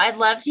I'd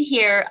love to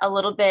hear a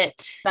little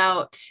bit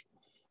about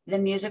the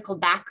musical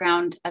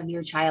background of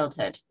your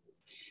childhood.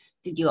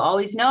 Did you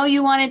always know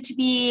you wanted to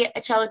be a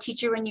cello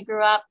teacher when you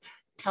grew up?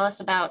 Tell us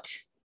about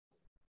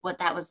what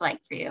that was like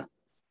for you.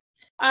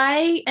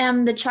 I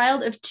am the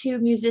child of two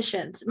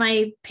musicians.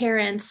 My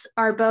parents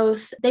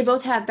they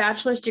both have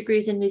bachelor's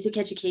degrees in music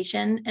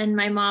education. And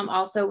my mom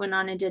also went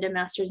on and did a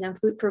master's in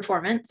flute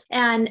performance.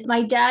 And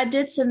my dad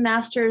did some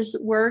master's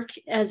work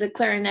as a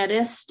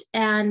clarinetist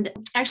and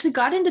actually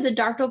got into the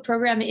doctoral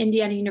program at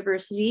Indiana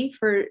University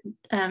for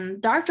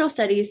doctoral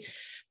studies.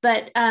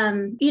 But,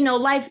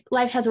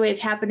 life has a way of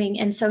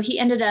happening. And so he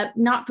ended up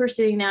not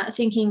pursuing that,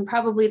 thinking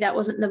probably that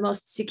wasn't the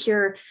most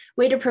secure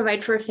way to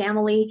provide for a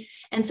family.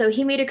 And so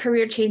he made a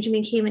career change and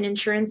became an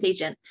insurance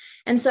agent.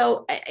 And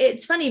so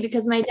it's funny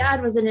because my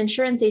dad was an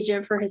insurance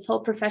agent for his whole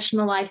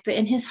professional life, but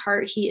in his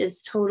heart, he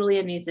is totally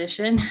a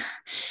musician.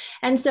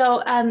 And so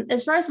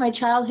as far as my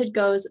childhood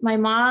goes, my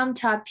mom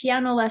taught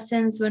piano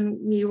lessons when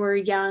we were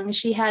young.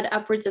 She had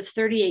upwards of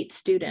 38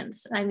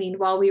 students. I mean,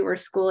 while we were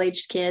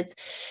school-aged kids.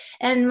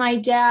 And my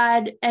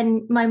dad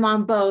and my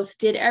mom both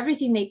did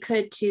everything they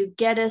could to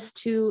get us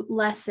to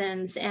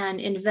lessons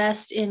and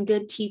invest in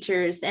good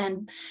teachers.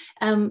 And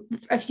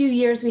a few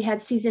years we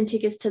had season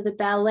tickets to the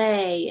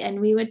ballet,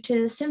 and we went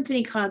to the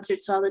symphony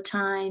concerts all the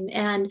time.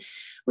 And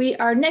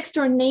our next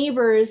door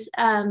neighbors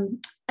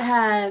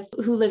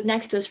who lived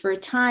next to us for a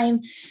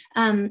time,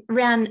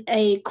 ran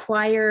a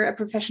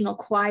professional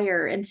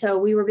choir. And so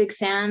we were big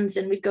fans,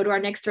 and we'd go to our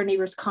next door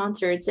neighbors'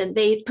 concerts, and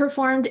they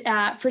performed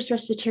at First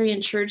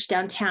Presbyterian Church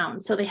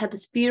downtown. So they had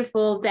this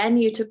beautiful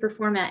venue to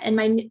perform at.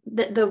 And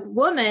the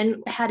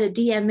woman had a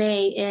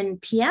DMA in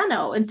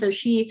piano. And so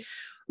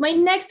my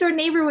next door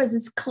neighbor was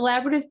this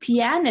collaborative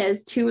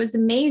pianist who was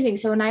amazing.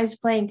 So when I was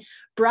playing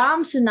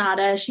Brahms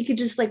sonata, she could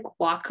just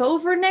walk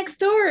over next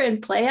door and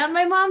play on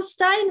my mom's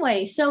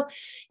Steinway. So,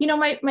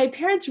 my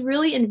parents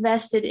really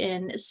invested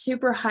in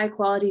super high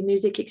quality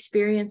music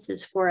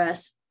experiences for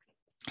us.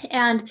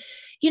 And,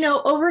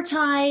 over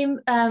time,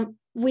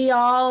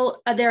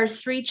 there are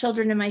three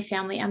children in my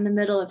family. I'm the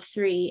middle of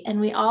three,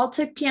 and we all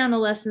took piano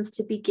lessons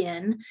to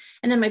begin.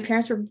 And then my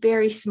parents were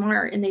very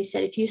smart, and they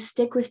said, if you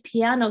stick with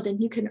piano,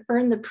 then you can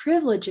earn the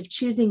privilege of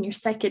choosing your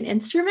second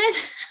instrument,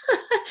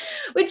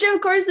 which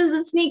of course is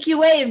a sneaky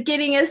way of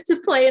getting us to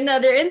play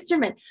another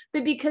instrument.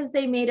 But because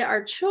they made it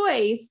our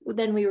choice,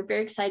 then we were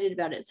very excited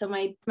about it. So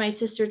my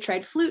sister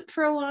tried flute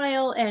for a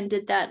while and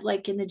did that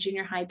in the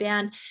junior high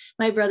band.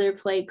 My brother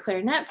played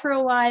clarinet for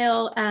a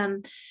while.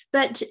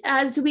 But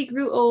as we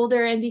grew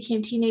older and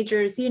became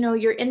teenagers,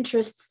 your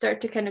interests start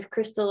to kind of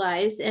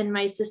crystallize. And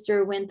my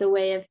sister went the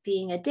way of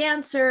being a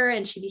dancer,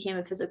 and she became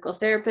a physical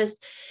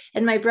therapist.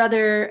 And my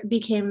brother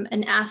became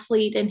an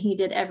athlete, and he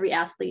did every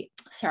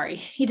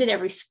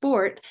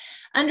sport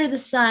under the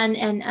sun,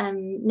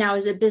 and now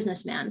is a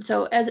businessman.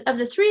 So of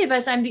the three of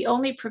us, I'm the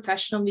only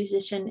professional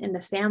musician in the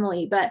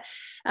family, but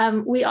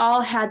we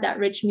all had that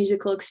rich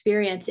musical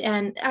experience.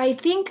 And I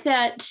think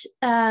that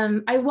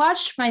I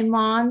watched my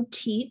mom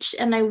teach,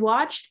 and I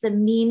watched the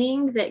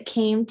meaning that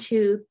came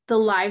to the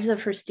lives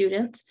of her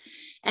students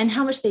and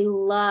how much they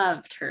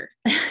loved her,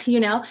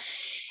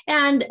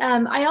 And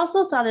I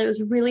also saw that it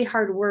was really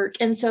hard work.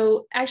 And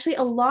so actually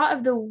a lot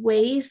of the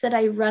ways that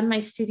I run my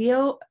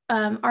studio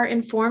are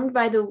informed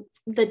by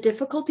the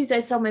difficulties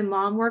I saw my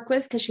mom work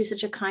with, because she was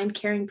such a kind,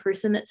 caring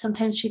person that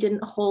sometimes she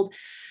didn't hold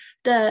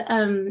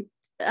the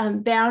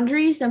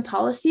boundaries and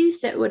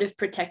policies that would have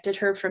protected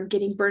her from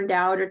getting burned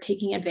out or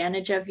taking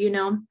advantage of,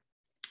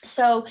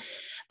 So,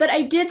 but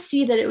I did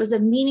see that it was a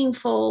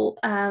meaningful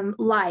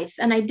life.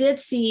 And I did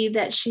see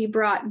that she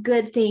brought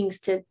good things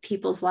to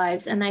people's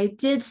lives. And I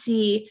did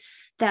see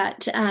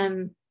that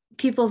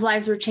people's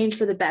lives were changed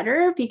for the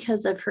better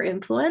because of her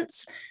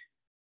influence.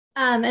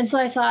 And so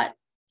I thought,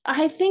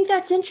 I think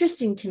that's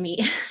interesting to me.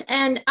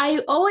 And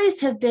I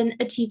always have been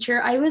a teacher.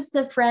 I was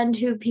the friend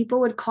who people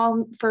would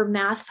call for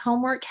math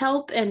homework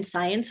help and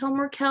science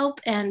homework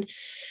help. And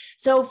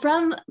so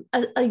from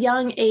a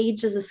young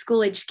age, as a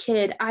school-age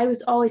kid, I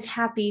was always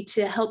happy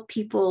to help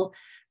people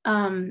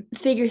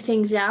figure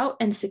things out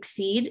and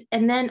succeed.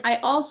 And then I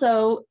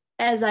also,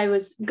 as I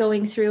was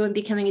going through and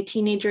becoming a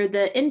teenager,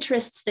 the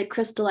interests that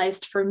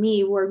crystallized for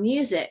me were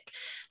music.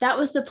 That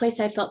was the place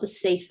I felt the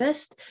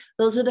safest.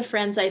 Those are the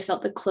friends I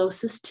felt the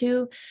closest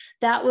to.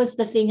 That was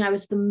the thing I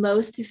was the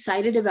most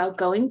excited about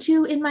going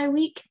to in my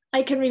week.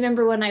 I can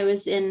remember when I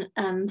was in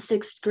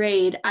sixth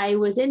grade, I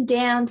was in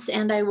dance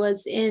and I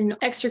was in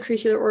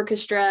extracurricular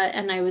orchestra,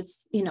 and I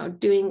was,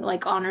 doing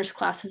honors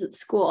classes at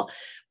school.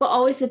 But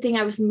always the thing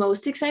I was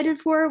most excited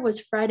for was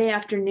Friday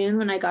afternoon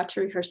when I got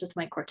to rehearse with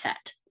my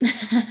quartet,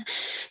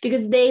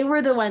 because they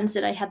were the ones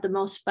that I had the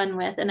most fun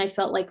with and I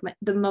felt like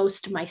the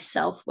most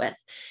myself with.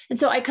 And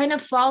so I kind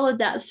of followed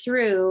that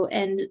through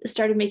and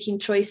started making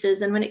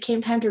choices. And when it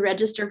came time to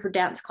register for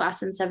dance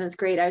class in seventh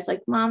grade, I was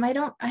like, Mom, I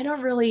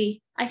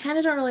kind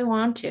of don't really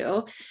want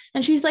to.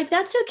 And she's like,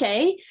 that's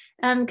okay.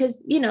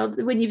 Because,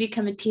 when you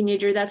become a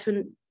teenager, that's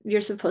when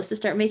you're supposed to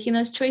start making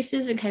those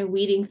choices and kind of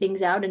weeding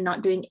things out and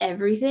not doing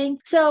everything.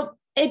 So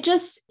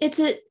it's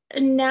a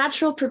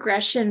natural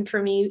progression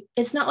for me.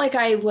 It's not like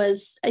I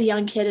was a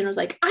young kid and was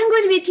like, I'm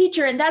going to be a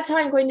teacher and that's how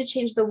I'm going to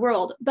change the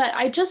world. But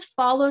I just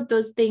followed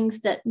those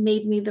things that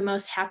made me the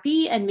most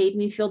happy and made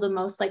me feel the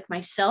most like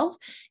myself.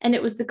 And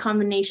it was the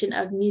combination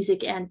of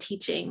music and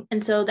teaching.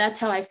 And so that's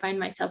how I find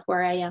myself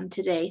where I am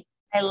today.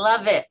 I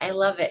love it. I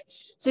love it.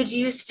 So do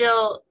you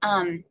still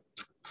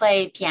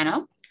play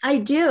piano? I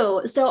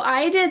do. So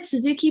I did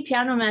Suzuki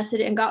Piano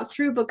Method and got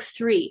through book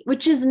 3,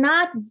 which is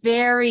not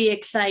very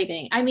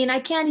exciting. I mean,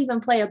 I can't even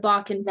play a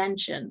Bach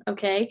invention.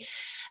 Okay.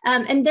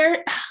 And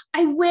there,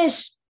 I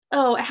wish,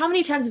 oh, how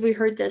many times have we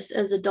heard this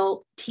as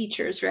adult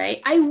teachers,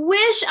 right? I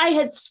wish I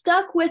had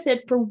stuck with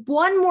it for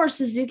one more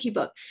Suzuki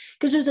book,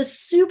 because there's a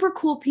super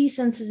cool piece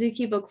in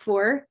Suzuki book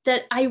 4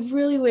 that I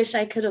really wish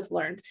I could have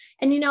learned.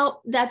 And,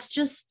 that's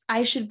just,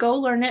 I should go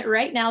learn it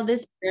right now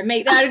this year and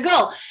make that a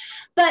goal.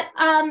 But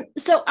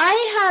so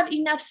I have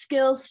enough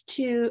skills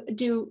to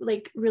do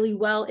like really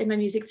well in my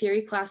music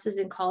theory classes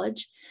in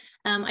college.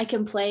 I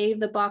can play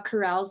the Bach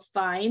chorales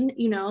fine,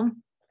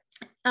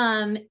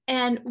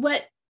 and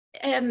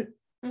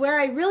where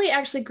I really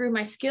actually grew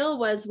my skill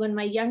was when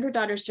my younger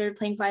daughter started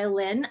playing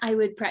violin. I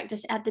would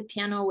practice at the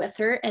piano with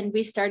her, and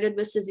we started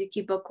with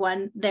Suzuki book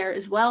 1 there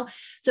as well.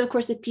 So of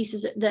course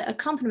the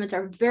accompaniments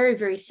are very,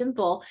 very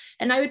simple,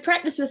 and I would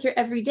practice with her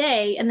every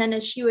day. And then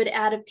as she would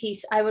add a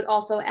piece, I would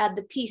also add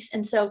the piece.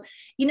 And so,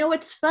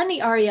 what's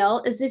funny,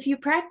 Ariel, is if you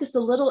practice a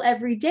little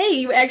every day,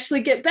 you actually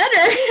get better.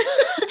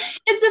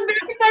 It's a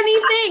very funny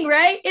thing,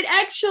 right? It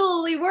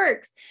actually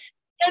works.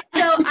 And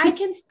so I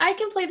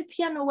can play the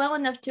piano well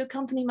enough to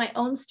accompany my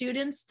own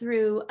students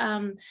through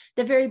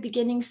the very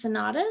beginning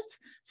sonatas.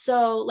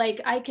 So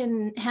like I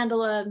can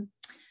handle a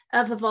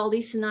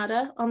Vivaldi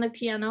sonata on the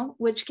piano,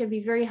 which can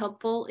be very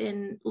helpful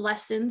in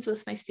lessons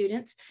with my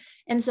students.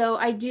 And so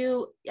I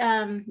do,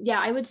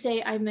 I would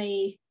say I'm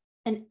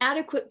an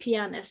adequate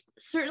pianist,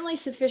 certainly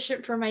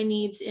sufficient for my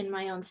needs in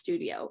my own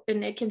studio,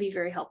 and it can be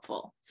very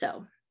helpful.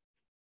 So.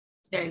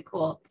 Very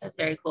cool. That's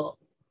very cool.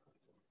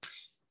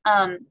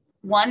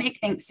 One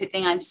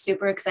thing I'm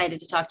super excited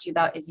to talk to you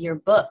about is your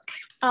book.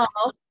 Oh,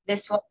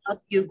 This Will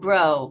Help You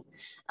Grow.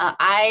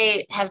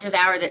 I have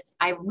devoured it.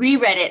 I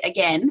reread it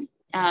again,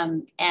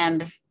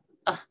 and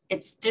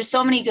there's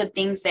so many good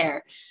things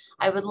there.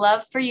 I would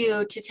love for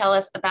you to tell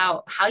us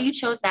about how you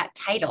chose that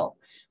title,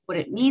 what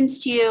it means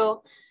to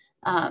you.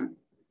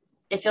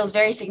 It feels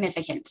very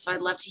significant, so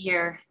I'd love to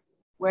hear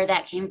where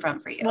that came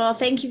from for you. Well,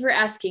 thank you for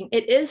asking.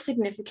 It is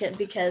significant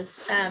because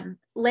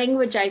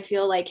language, I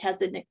feel like,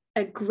 has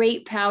a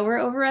great power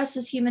over us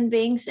as human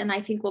beings. And I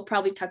think we'll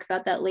probably talk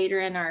about that later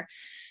in our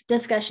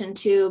discussion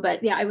too.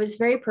 But yeah, I was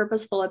very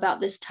purposeful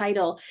about this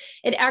title.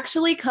 It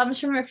actually comes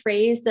from a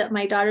phrase that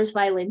my daughter's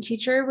violin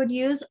teacher would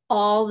use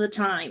all the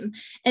time.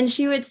 And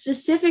she would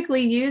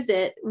specifically use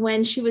it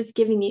when she was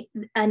giving me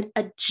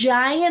a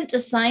giant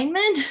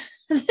assignment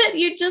that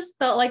you just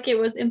felt like it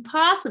was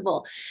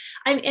impossible.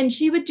 And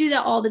she would do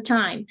that all the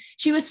time.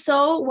 She was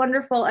so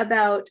wonderful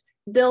about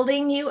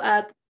building you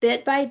up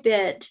bit by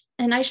bit.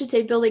 And I should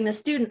say building the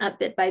student up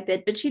bit by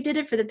bit, but she did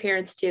it for the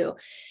parents too.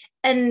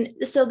 And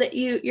so that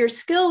your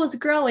skill was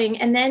growing,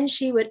 and then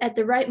she would at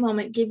the right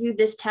moment give you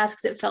this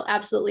task that felt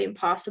absolutely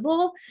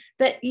impossible,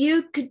 but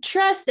you could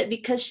trust that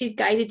because she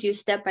guided you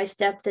step by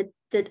step,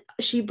 that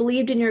she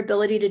believed in your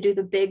ability to do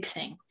the big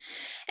thing.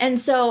 And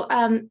so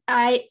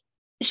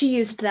she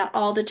used that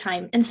all the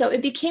time. And so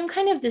it became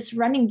kind of this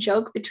running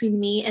joke between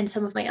me and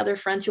some of my other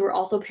friends who were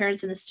also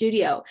parents in the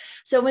studio.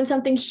 So when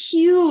something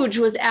huge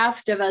was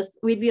asked of us,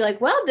 we'd be like,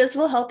 well, this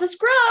will help us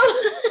grow.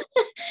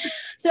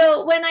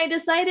 So when I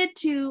decided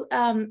to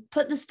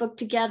put this book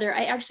together,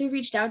 I actually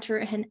reached out to her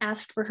and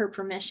asked for her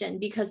permission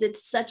because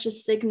it's such a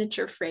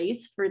signature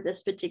phrase for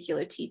this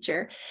particular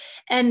teacher.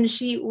 And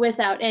she,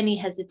 without any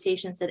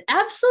hesitation, said,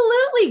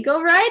 absolutely,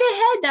 go right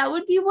ahead. That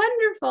would be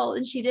wonderful.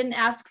 And she didn't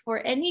ask for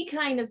any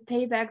kind of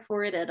payback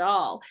for it at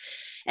all.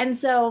 And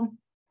so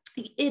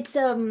it's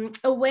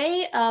a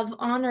way of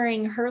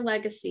honoring her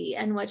legacy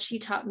and what she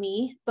taught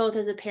me, both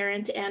as a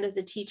parent and as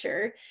a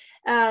teacher.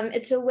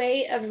 It's a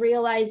way of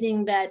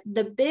realizing that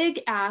the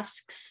big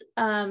asks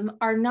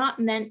are not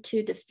meant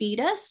to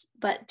defeat us,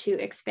 but to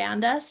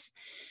expand us.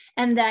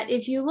 And that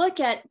if you look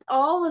at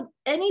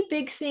any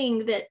big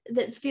thing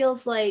that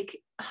feels like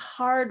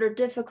hard or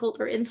difficult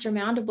or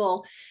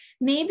insurmountable,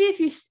 maybe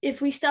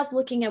if we stop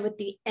looking at what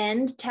the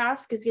end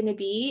task is going to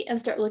be and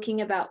start looking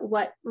about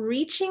what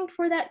reaching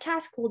for that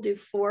task will do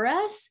for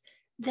us,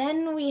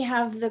 then we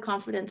have the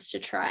confidence to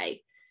try.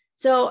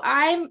 So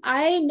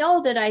I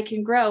know that I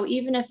can grow,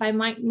 even if I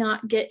might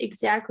not get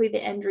exactly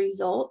the end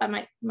result.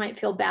 I might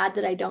feel bad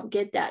that I don't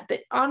get that,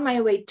 but on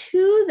my way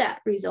to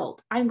that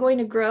result, I'm going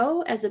to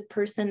grow as a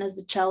person, as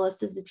a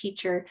cellist, as a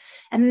teacher,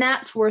 and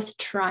that's worth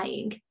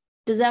trying.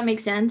 Does that make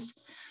sense?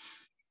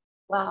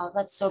 Wow,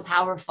 that's so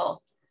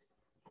powerful.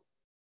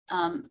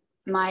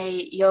 My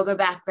yoga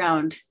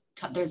background,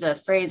 there's a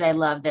phrase I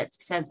love that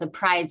says the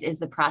prize is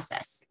the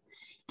process.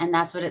 And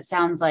that's what it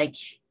sounds like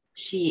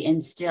she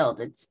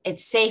instilled.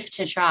 It's safe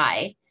to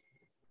try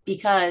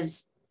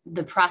because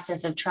the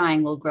process of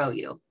trying will grow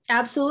you.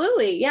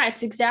 Absolutely. Yeah,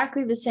 it's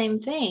exactly the same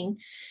thing.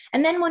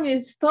 And then when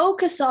you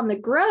focus on the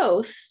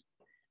growth,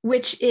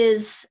 which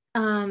is,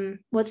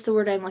 what's the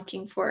word I'm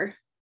looking for?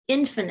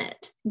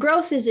 Infinite.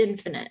 Growth is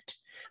infinite,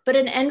 but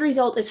an end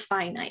result is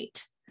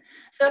finite.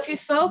 So if you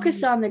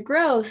focus on the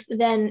growth,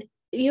 then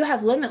you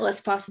have limitless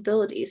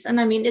possibilities. And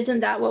I mean, isn't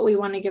that what we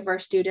want to give our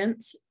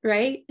students,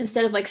 right?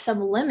 Instead of like some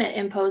limit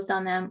imposed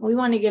on them, we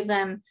want to give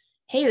them,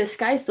 hey, the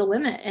sky's the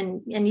limit,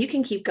 and you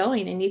can keep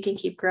going and you can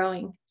keep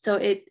growing. So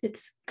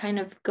it's kind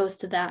of goes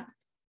to that.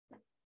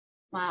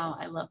 Wow,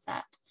 I love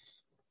that.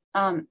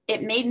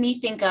 It made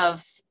me think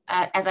of,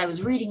 as I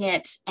was reading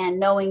it and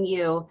knowing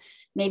you,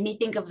 made me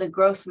think of the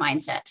growth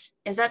mindset.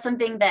 Is that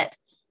something that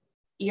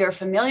you're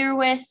familiar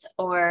with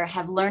or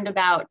have learned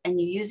about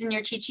and you use in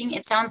your teaching?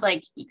 It sounds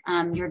like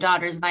your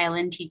daughter's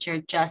violin teacher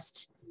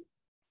just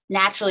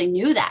naturally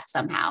knew that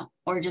somehow,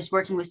 or just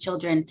working with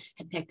children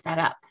had picked that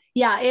up.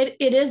 Yeah, it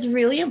is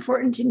really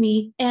important to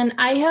me. And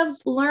I have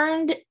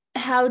learned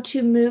how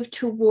to move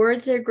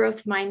towards their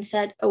growth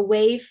mindset,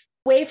 away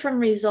from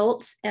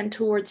results and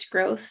towards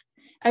growth.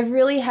 I've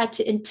really had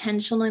to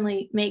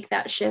intentionally make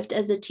that shift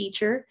as a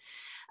teacher.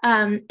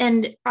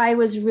 And I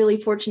was really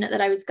fortunate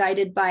that I was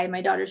guided by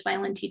my daughter's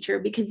violin teacher,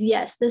 because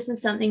yes, this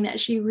is something that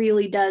she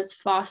really does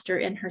foster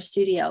in her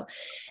studio.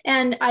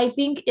 And I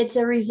think it's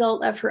a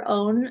result of her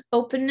own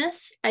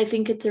openness. I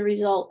think it's a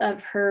result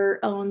of her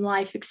own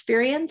life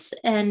experience.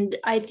 And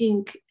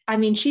I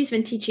mean, she's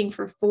been teaching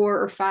for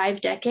 4 or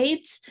 5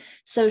 decades.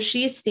 So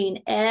she's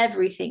seen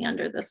everything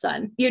under the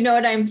sun. You know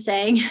what I'm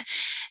saying?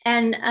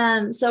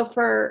 And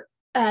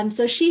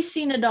so she's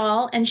seen it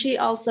all, and she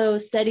also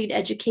studied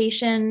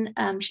education.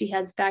 She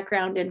has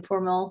background in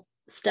formal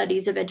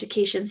studies of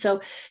education.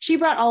 So she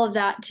brought all of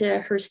that to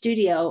her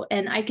studio,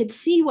 and I could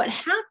see what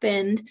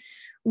happened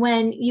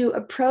when you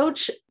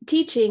approach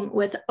teaching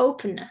with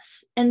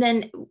openness. And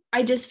then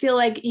I just feel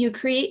like you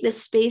create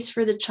this space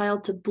for the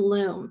child to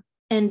bloom,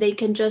 and they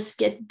can just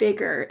get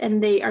bigger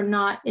and they are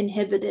not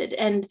inhibited.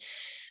 And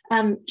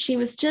she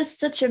was just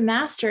such a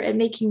master at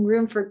making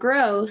room for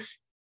growth.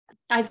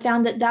 I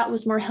found that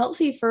was more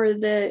healthy for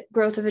the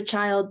growth of a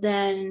child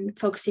than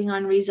focusing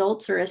on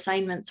results or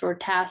assignments or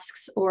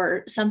tasks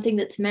or something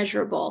that's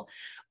measurable,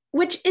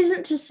 which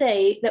isn't to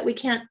say that we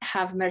can't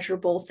have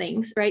measurable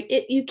things, right?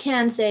 You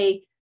can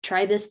say,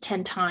 try this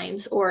 10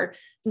 times, or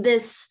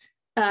this,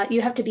 you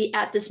have to be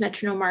at this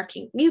metronome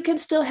marking. You can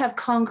still have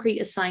concrete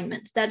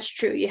assignments. That's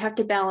true. You have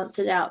to balance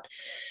it out.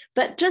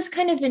 But just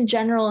kind of in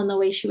general, in the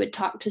way she would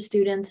talk to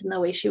students and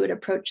the way she would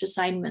approach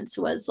assignments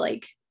was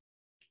like,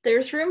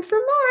 there's room for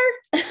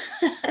more.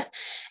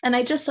 And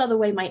I just saw the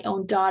way my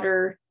own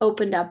daughter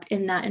opened up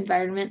in that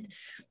environment,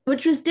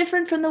 which was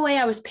different from the way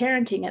I was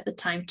parenting at the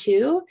time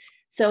too.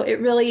 So it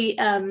really,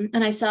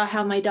 and I saw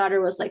how my daughter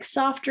was like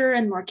softer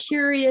and more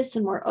curious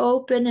and more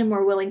open and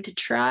more willing to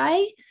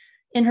try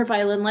in her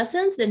violin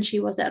lessons than she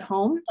was at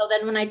home. So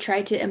then when I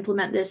tried to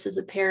implement this as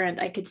a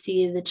parent, I could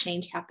see the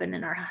change happen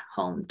in our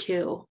home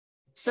too.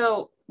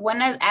 So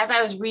as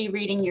I was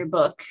rereading your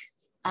book,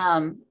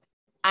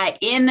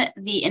 in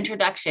the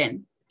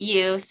introduction,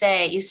 you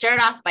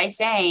start off by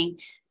saying,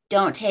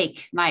 don't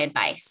take my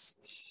advice.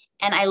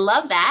 And I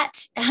love that.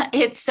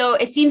 It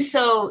seems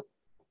so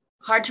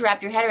hard to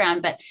wrap your head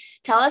around, but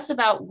tell us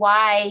about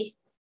why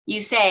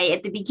you say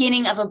at the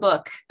beginning of a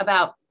book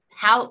about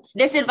how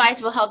this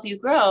advice will help you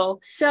grow.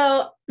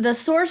 So the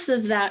source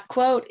of that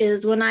quote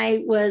is when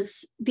I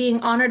was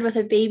being honored with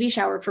a baby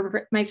shower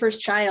for my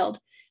first child.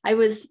 I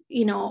was,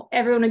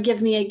 everyone would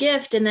give me a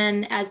gift. And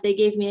then as they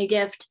gave me a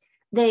gift,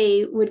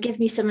 they would give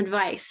me some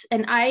advice.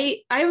 And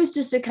I was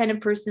just the kind of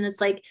person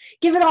that's like,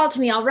 give it all to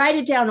me. I'll write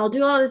it down. I'll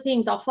do all the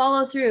things. I'll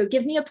follow through.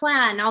 Give me a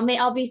plan.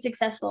 I'll be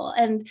successful.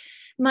 And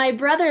my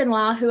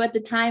brother-in-law, who at the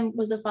time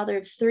was a father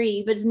of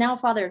 3, but is now a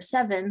father of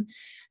 7,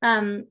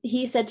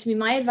 he said to me,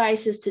 my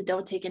advice is to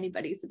don't take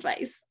anybody's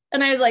advice.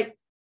 And I was like,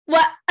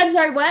 what? I'm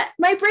sorry, what?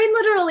 My brain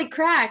literally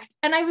cracked.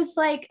 And I was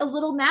like a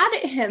little mad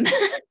at him.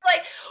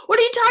 Like, what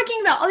are you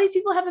talking about? All these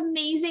people have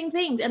amazing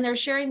things and they're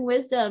sharing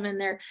wisdom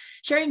and they're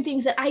sharing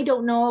things that I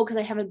don't know because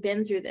I haven't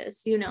been through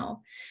this,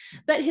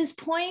 But his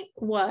point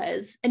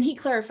was, and he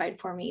clarified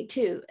for me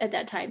too at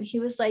that time, he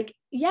was like,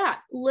 yeah,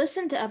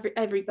 listen to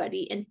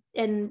everybody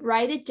and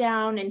write it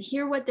down and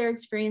hear what their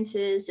experience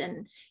is.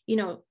 And,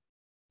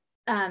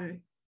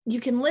 you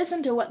can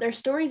listen to what their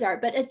stories are.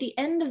 But at the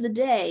end of the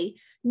day,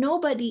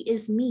 nobody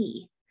is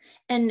me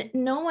and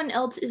no one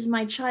else is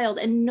my child,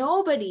 and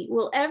nobody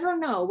will ever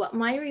know what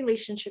my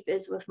relationship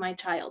is with my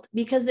child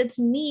because it's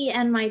me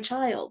and my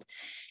child.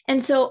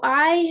 And so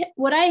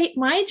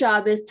my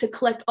job is to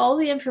collect all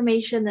the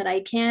information that I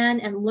can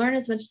and learn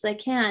as much as I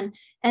can,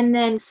 and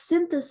then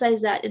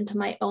synthesize that into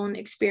my own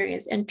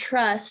experience and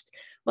trust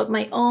what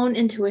my own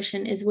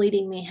intuition is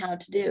leading me how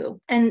to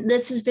do. And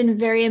this has been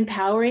very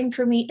empowering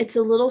for me. It's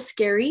a little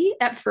scary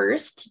at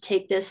first to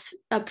take this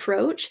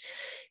approach,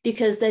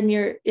 because then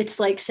it's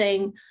like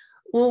saying,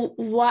 well,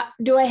 what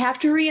do I have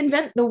to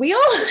reinvent the wheel?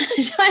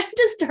 Do I have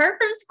to start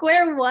from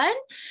square one?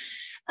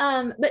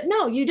 But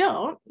no, you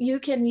don't. You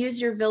can use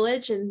your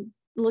village and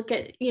look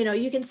at,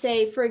 you can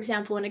say, for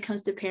example, when it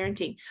comes to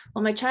parenting,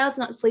 well, my child's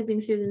not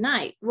sleeping through the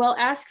night. Well,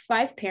 ask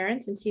 5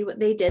 parents and see what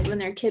they did when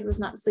their kid was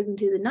not sleeping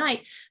through the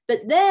night.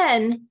 But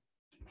then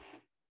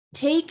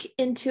take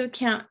into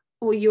account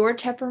your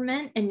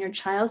temperament and your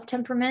child's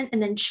temperament,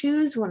 and then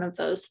choose one of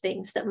those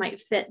things that might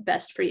fit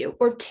best for you,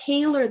 or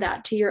tailor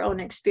that to your own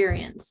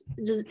experience.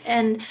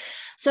 And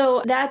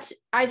so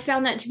I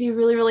found that to be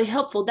really, really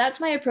helpful. That's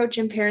my approach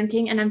in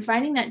parenting. And I'm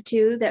finding that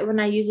too, that when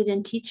I use it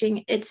in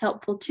teaching, it's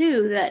helpful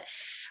too, that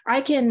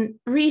I can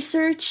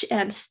research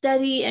and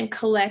study and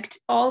collect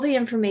all the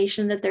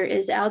information that there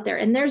is out there.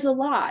 And there's a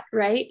lot,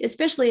 right?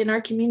 Especially in our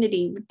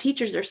community,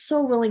 teachers are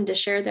so willing to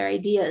share their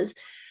ideas.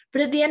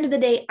 But at the end of the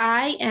day,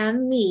 I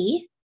am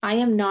me. I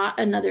am not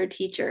another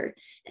teacher.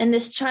 And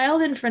this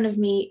child in front of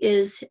me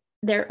is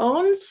their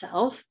own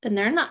self, and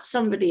they're not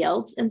somebody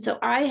else. And so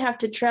I have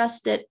to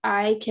trust that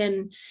I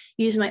can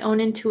use my own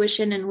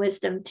intuition and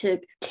wisdom to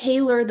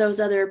tailor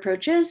those other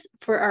approaches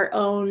for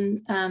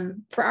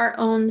our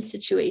own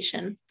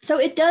situation. So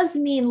it does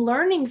mean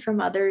learning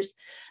from others,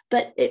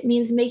 but it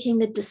means making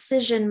the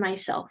decision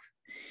myself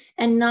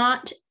and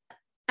not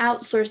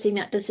outsourcing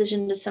that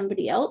decision to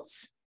somebody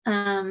else.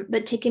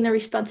 But taking the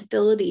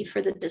responsibility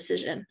for the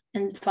decision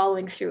and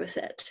following through with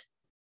it.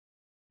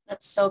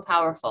 That's so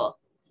powerful.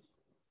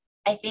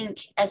 I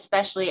think,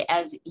 especially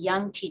as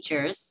young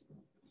teachers,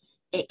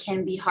 it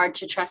can be hard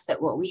to trust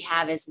that what we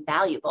have is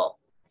valuable.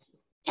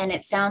 And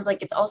it sounds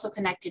like it's also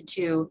connected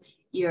to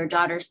your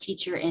daughter's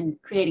teacher in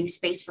creating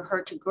space for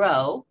her to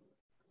grow,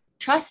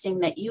 trusting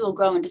that you will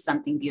grow into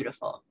something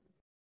beautiful.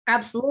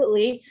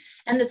 Absolutely.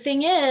 And the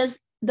thing is,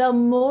 the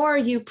more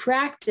you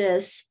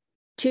practice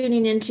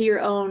tuning into your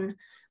own,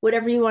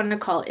 whatever you want to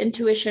call it,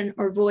 intuition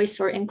or voice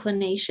or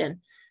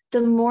inclination, the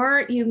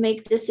more you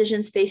make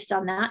decisions based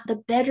on that, the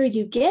better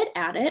you get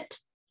at it.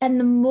 And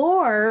the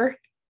more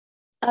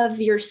of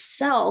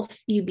yourself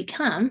you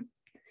become.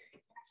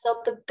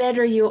 So the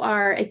better you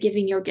are at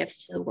giving your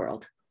gifts to the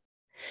world.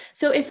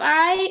 So if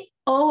I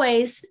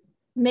always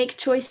make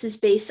choices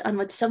based on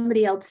what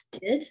somebody else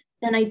did,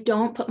 then I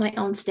don't put my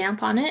own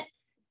stamp on it,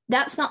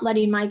 that's not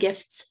letting my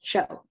gifts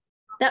show.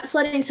 That's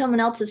letting someone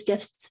else's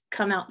gifts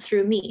come out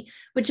through me,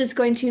 which is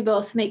going to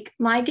both make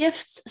my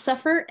gifts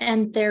suffer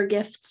and their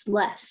gifts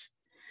less.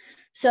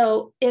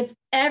 So if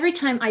every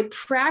time I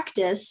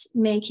practice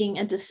making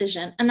a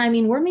decision, and I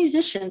mean, we're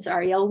musicians,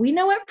 Ariel, we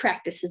know what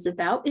practice is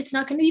about. It's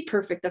not going to be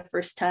perfect the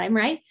first time,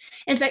 right?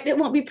 In fact, it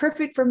won't be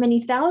perfect for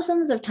many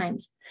thousands of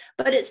times,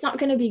 but it's not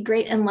going to be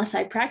great unless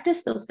I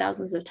practice those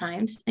thousands of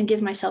times and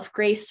give myself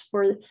grace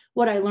for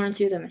what I learned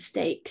through the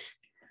mistakes.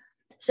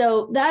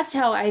 So that's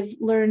how I've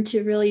learned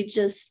to really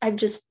I've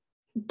just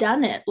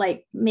done it,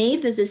 like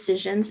made the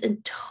decisions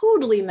and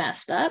totally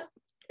messed up,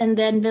 and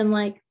then been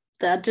like,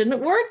 that didn't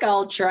work,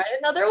 I'll try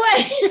another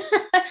way.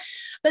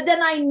 But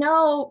then I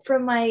know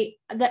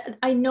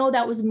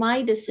that was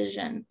my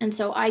decision. And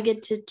so I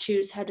get to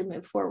choose how to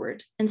move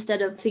forward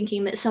instead of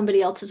thinking that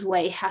somebody else's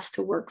way has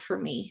to work for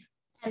me.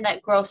 And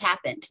that growth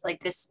happened.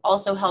 Like, this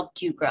also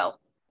helped you grow.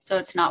 So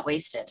it's not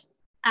wasted.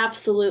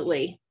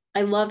 Absolutely.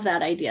 I love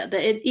that idea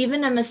that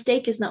even a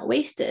mistake is not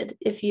wasted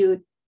if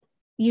you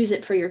use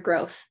it for your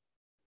growth.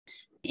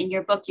 In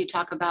your book, you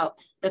talk about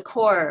the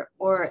core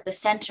or the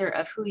center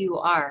of who you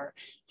are,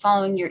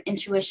 following your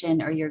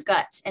intuition or your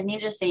gut. And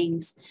these are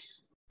things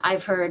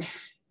I've heard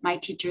my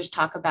teachers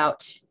talk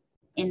about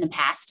in the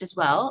past as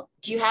well.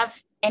 Do you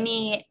have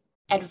any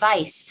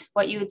advice,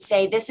 what you would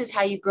say, this is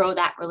how you grow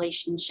that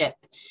relationship?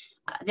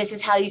 This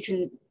is how you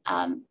can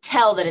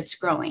tell that it's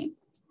growing.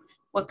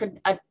 What could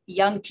a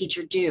young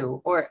teacher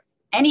do, or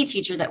any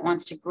teacher that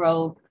wants to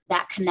grow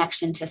that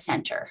connection to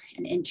center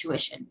and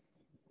intuition?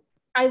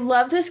 I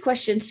love this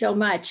question so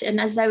much. And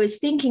as I was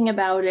thinking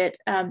about it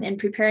and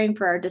preparing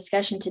for our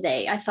discussion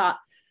today, I thought,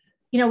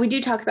 we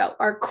do talk about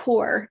our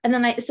core. And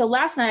then so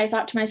last night I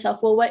thought to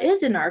myself, well, what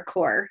is in our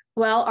core?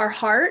 Well, our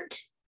heart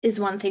is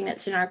one thing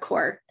that's in our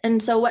core.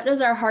 And so what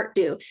does our heart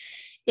do?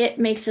 It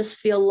makes us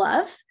feel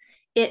love.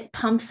 It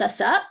pumps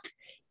us up.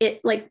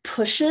 It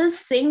pushes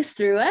things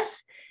through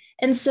us.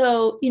 And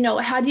so,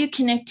 how do you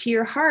connect to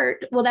your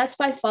heart? Well, that's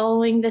by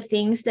following the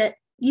things that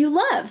you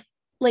love.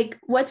 Like,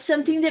 what's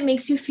something that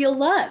makes you feel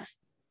love?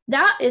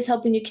 That is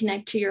helping you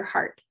connect to your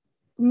heart.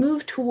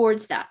 Move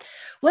towards that.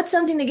 What's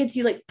something that gets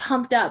you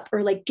pumped up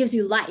or gives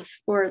you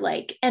life or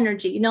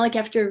energy? Like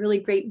after a really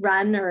great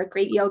run or a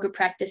great yoga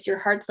practice, your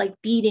heart's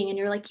beating and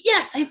you're like,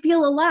 yes, I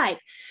feel alive.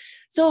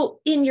 So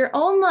in your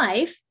own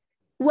life,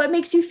 what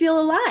makes you feel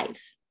alive,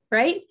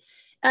 right?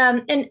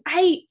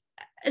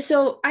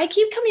 So I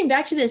keep coming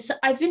back to this.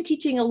 I've been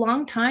teaching a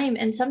long time.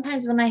 And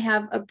sometimes when I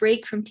have a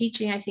break from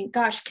teaching, I think,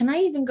 gosh, can I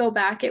even go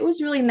back? It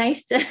was really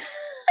nice to, to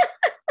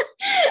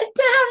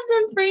have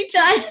some free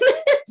time.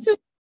 So,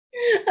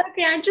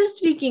 okay, I'm just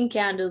speaking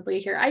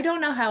candidly here. I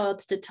don't know how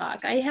else to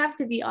talk. I have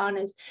to be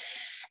honest.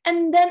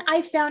 And then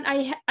I found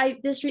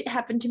this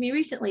happened to me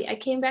recently. I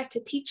came back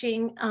to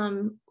teaching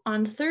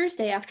on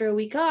Thursday after a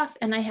week off,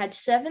 and I had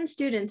 7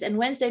 students. And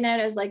Wednesday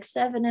night, I was like,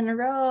 7 in a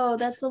row.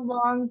 That's a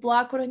long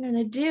block. What am I going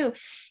to do?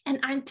 And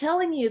I'm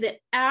telling you that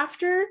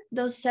after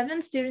those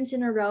 7 students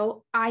in a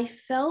row, I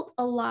felt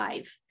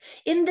alive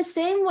in the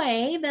same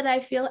way that I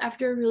feel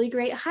after a really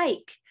great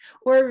hike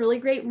or a really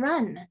great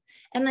run.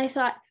 And I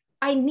thought,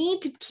 I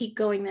need to keep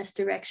going this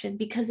direction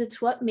because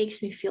it's what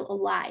makes me feel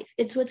alive.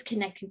 It's what's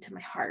connecting to my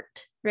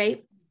heart,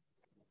 right?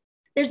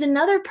 There's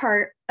another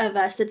part of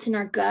us that's in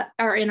our gut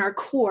or in our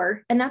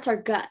core, and that's our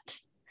gut.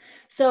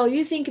 So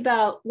you think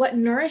about what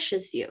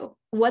nourishes you,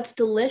 what's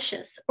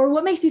delicious, or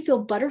what makes you feel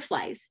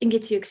butterflies and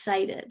gets you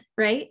excited,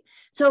 right?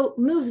 So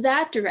move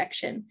that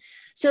direction.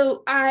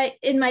 So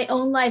in my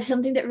own life,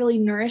 something that really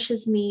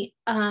nourishes me,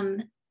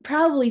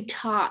 probably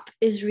top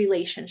is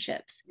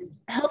relationships,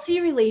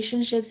 healthy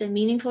relationships and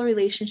meaningful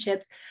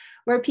relationships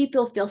where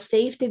people feel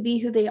safe to be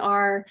who they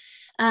are,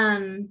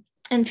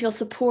 and feel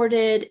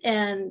supported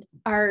and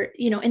are,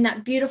 in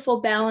that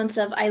beautiful balance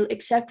of I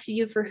accept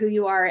you for who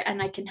you are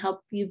and I can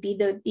help you be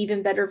the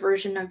even better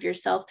version of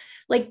yourself.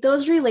 Like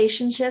those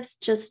relationships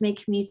just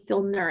make me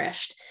feel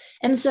nourished.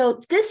 And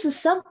so this is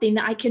something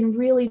that I can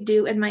really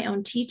do in my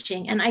own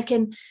teaching, and I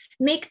can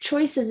make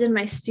choices in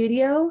my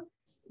studio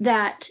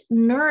that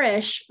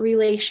nourish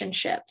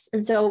relationships.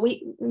 And so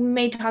we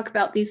may talk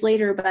about these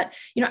later, but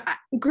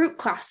group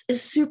class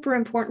is super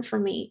important for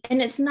me. And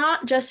it's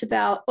not just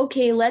about,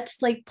 okay, let's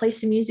play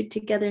some music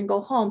together and go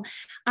home.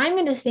 I'm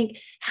going to think,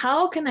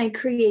 how can I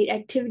create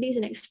activities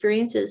and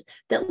experiences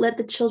that let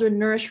the children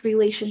nourish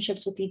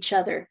relationships with each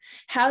other?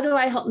 How do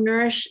I help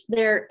nourish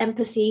their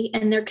empathy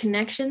and their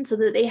connection so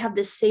that they have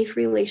this safe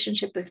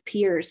relationship with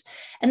peers?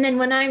 And then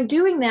when I'm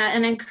doing that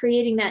and I'm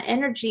creating that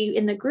energy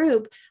in the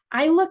group,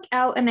 I look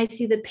out and I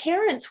see the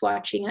parents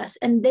watching us,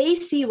 and they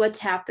see what's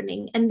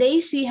happening, and they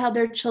see how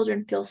their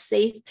children feel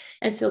safe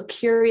and feel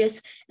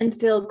curious and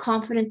feel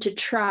confident to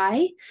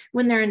try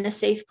when they're in a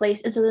safe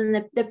place. And so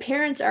then the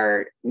parents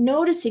are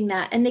noticing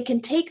that, and they can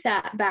take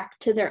that back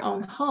to their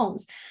own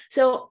homes.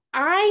 So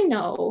I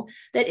know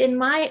that in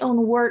my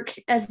own work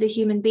as the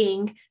human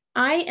being,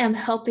 I am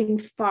helping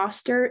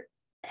foster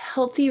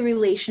healthy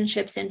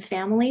relationships in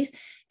families.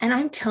 And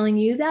I'm telling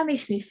you, that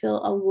makes me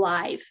feel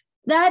alive.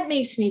 That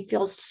makes me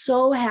feel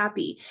so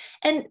happy.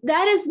 And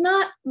that is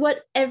not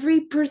what every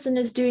person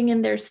is doing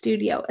in their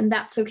studio, and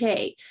that's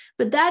okay.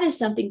 But that is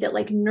something that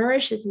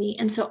nourishes me.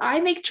 And so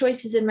I make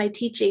choices in my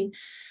teaching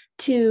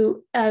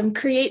to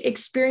create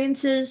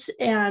experiences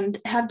and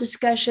have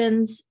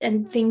discussions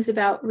and things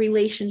about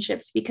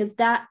relationships, because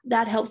that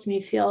helps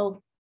me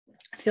feel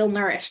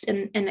nourished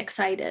and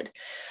excited.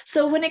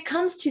 So when it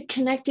comes to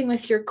connecting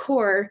with your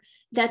core,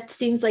 that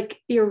seems like,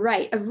 you're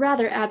right, a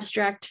rather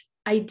abstract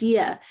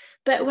idea.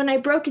 But when I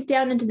broke it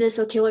down into this,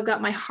 okay, well, I've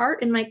got my heart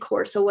and my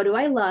core. So what do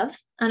I love?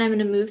 And I'm going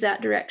to move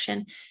that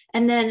direction.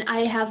 And then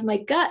I have my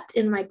gut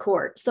in my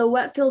core. So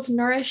what feels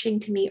nourishing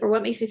to me, or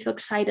what makes me feel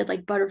excited,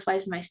 like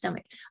butterflies in my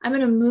stomach? I'm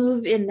going to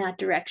move in that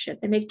direction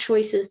and make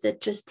choices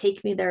that just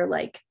take me there,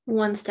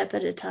 one step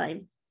at a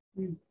time.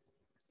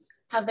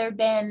 Have there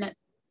been,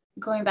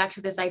 going back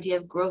to this idea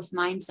of growth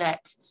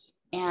mindset,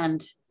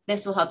 and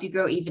this will help you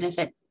grow even if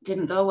it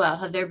didn't go well,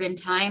 have there been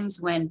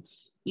times when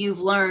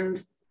you've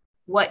learned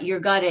what your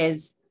gut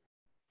is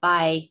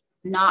by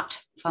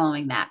not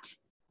following that?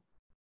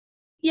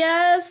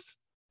 Yes.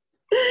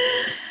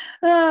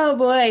 Oh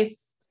boy.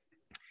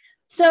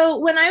 So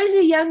when I was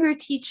a younger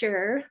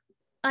teacher,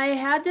 I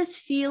had this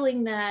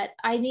feeling that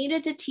I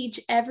needed to teach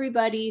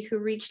everybody who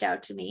reached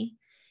out to me,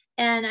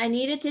 and I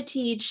needed to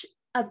teach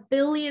 1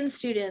 billion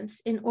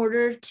students in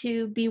order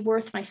to be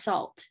worth my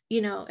salt.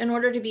 In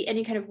order to be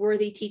any kind of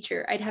worthy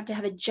teacher, I'd have to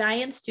have a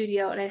giant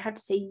studio, and I'd have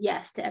to say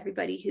yes to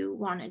everybody who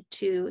wanted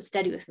to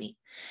study with me.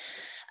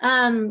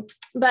 But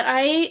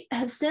I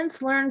have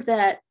since learned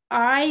that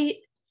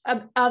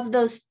of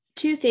those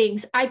two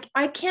things,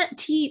 I can't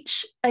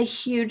teach a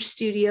huge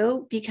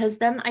studio, because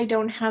then I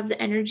don't have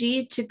the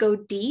energy to go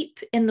deep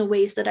in the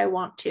ways that I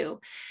want to.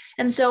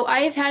 And so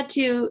I have had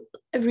to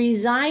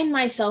resign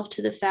myself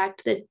to the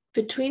fact that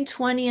between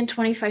 20 and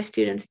 25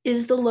 students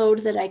is the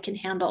load that I can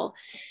handle.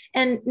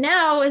 And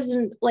now, as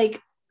an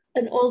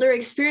older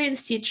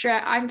experienced teacher,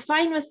 I'm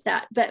fine with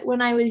that. But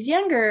when I was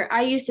younger,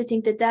 I used to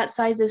think that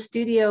size of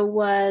studio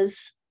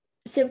was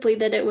simply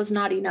that it was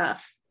not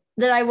enough,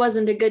 that I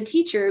wasn't a good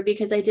teacher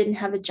because I didn't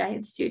have a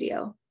giant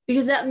studio,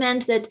 because that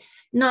meant that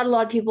not a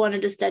lot of people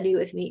wanted to study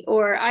with me,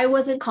 or I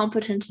wasn't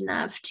competent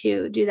enough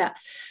to do that.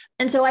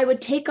 And so I would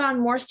take on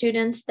more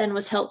students than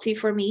was healthy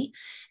for me.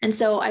 And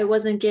so I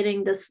wasn't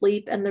getting the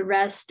sleep and the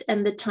rest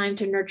and the time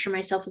to nurture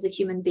myself as a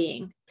human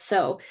being.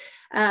 So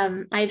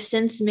I've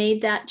since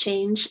made that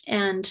change.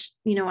 And,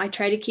 I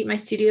try to keep my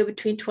studio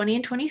between 20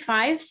 and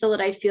 25 so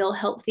that I feel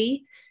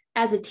healthy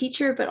as a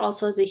teacher, but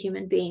also as a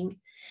human being.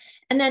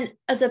 And then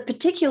as a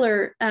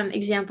particular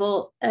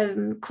example,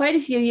 quite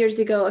a few years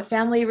ago, a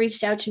family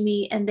reached out to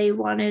me and they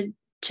wanted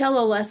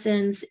cello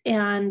lessons,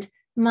 and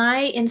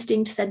my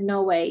instinct said,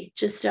 no way,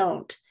 just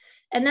don't.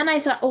 And then I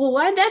thought, oh,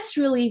 why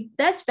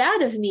that's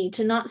bad of me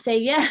to not say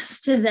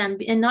yes to them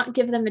and not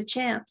give them a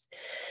chance.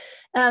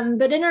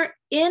 But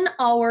in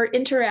our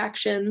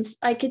interactions,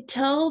 I could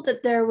tell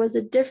that there was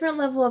a different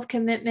level of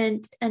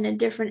commitment and a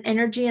different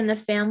energy in the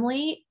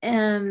family,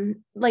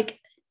 like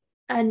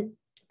a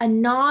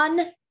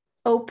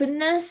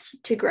non-openness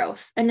to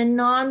growth and a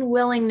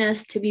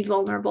non-willingness to be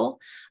vulnerable.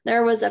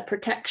 There was a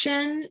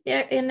protection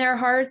in their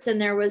hearts, and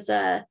there was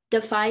a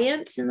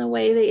defiance in the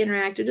way they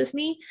interacted with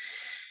me.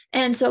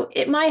 And so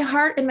my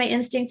heart and my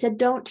instinct said,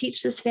 don't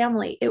teach this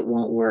family. It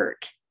won't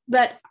work.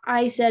 But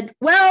I said,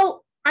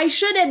 well, I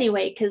should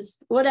anyway,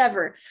 because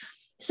whatever.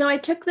 So I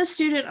took the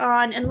student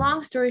on, and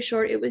long story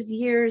short, it was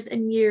years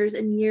and years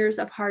and years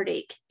of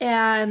heartache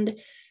and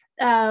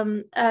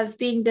of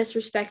being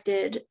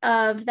disrespected,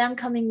 of them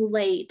coming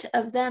late,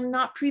 of them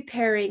not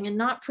preparing and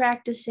not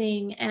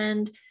practicing,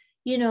 and,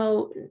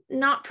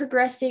 not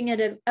progressing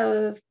at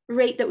a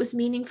rate that was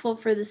meaningful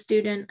for the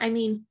student. I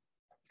mean,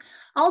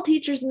 all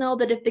teachers know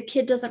that if the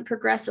kid doesn't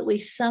progress at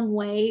least some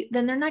way,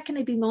 then they're not going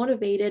to be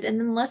motivated. And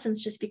then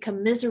lessons just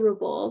become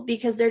miserable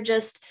because they're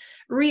just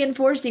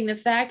reinforcing the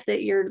fact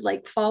that you're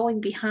like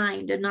falling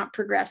behind and not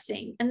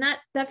progressing. And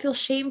that feels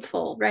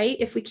shameful, right?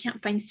 If we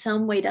can't find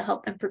some way to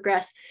help them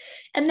progress.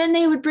 And then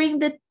they would bring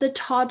the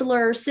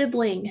toddler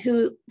sibling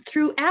who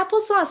threw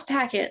applesauce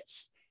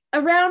packets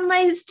around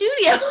my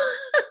studio.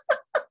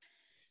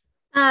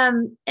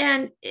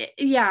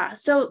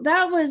 So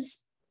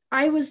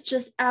I was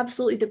just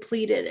absolutely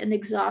depleted and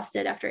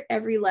exhausted after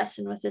every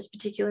lesson with this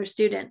particular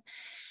student.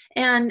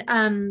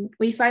 And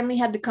we finally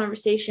had the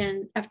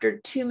conversation after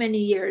too many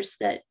years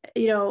that,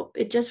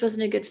 it just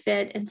wasn't a good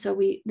fit. And so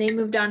they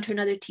moved on to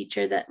another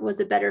teacher that was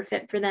a better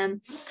fit for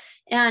them.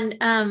 And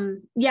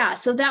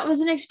so that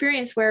was an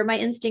experience where my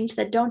instinct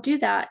said, don't do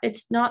that.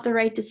 It's not the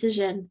right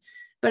decision.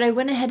 But I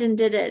went ahead and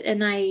did it.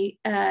 And I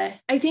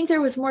think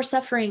there was more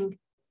suffering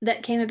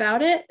that came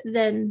about it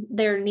than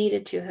there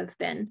needed to have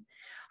been.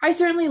 I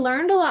certainly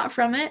learned a lot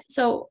from it.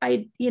 So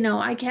I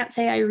can't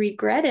say I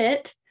regret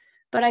it,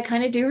 but I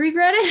kind of do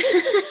regret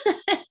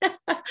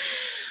it.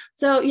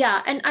 So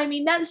yeah. And I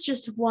mean, that's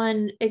just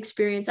one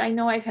experience. I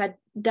know I've had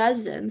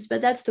dozens,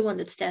 but that's the one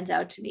that stands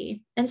out to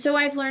me. And so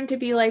I've learned to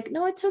be like,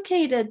 no, it's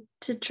okay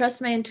to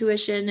trust my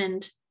intuition.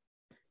 And,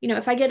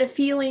 if I get a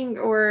feeling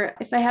or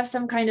if I have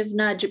some kind of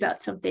nudge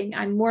about something,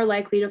 I'm more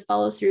likely to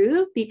follow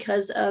through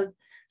because of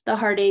the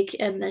heartache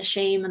and the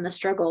shame and the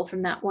struggle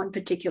from that one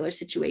particular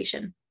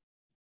situation.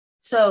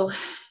 So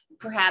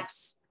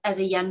perhaps as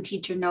a young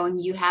teacher, knowing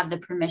you have the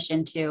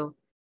permission to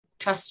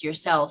trust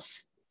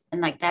yourself and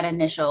like that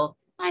initial,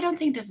 I don't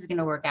think this is going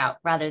to work out,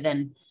 rather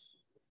than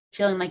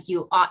feeling like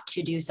you ought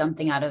to do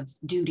something out of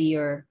duty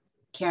or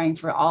caring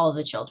for all of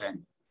the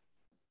children.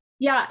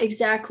 Yeah,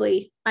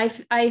 exactly. I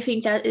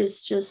think that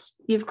is just,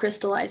 you've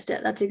crystallized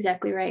it. That's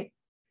exactly right.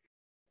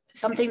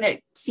 Something that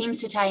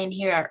seems to tie in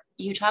here,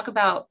 you talk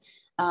about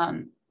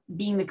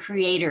being the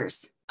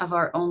creators of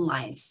our own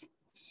lives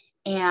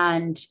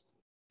and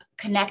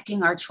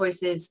connecting our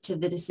choices to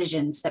the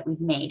decisions that we've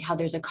made, how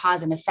there's a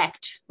cause and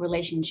effect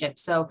relationship.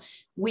 So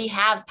we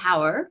have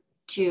power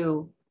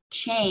to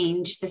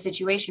change the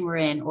situation we're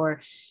in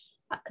or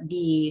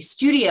the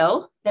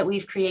studio that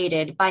we've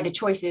created by the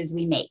choices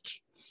we make.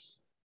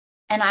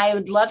 And I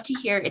would love to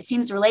hear, it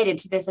seems related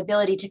to this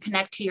ability to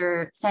connect to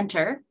your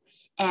center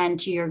and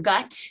to your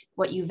gut,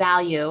 what you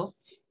value.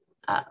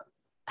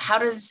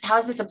 How is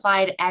this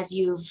applied as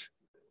you've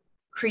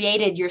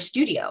created your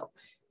studio?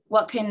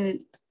 What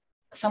can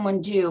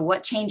someone do?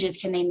 What changes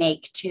can they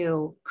make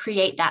to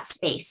create that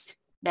space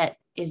that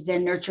is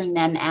then nurturing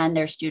them and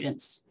their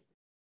students?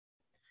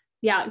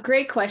 Yeah,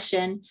 great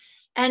question.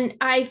 And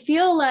I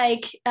feel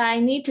like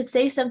I need to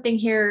say something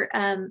here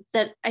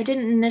that I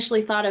didn't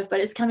initially thought of, but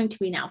it's coming to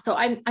me now. So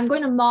I'm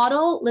going to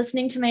model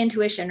listening to my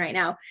intuition right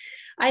now.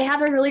 I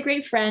have a really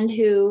great friend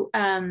who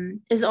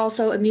is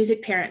also a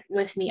music parent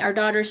with me. Our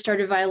daughter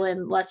started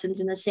violin lessons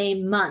in the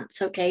same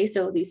month. Okay.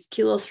 So these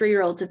cute little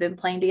 3-year-olds have been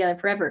playing together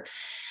forever.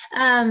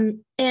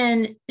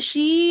 And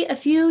she, a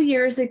few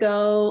years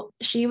ago,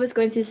 she was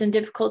going through some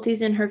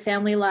difficulties in her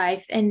family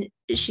life, and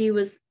she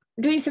was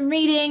doing some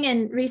reading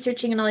and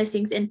researching and all these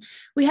things. And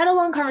we had a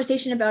long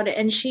conversation about it.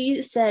 And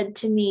she said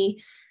to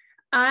me,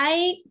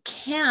 I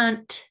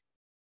can't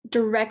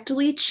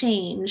directly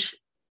change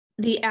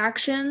the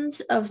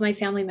actions of my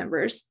family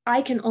members.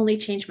 I can only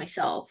change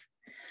myself.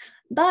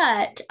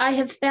 But I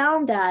have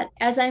found that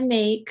as I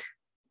make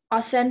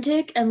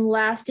authentic and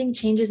lasting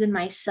changes in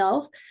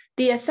myself,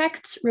 the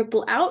effects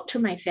ripple out to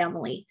my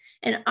family.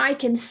 And I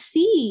can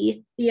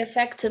see the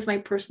effects of my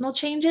personal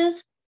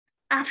changes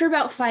after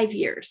about 5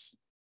 years.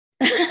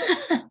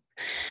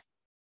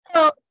 So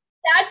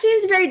that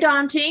seems very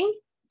daunting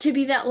to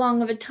be that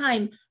long of a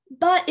time,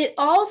 but it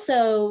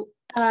also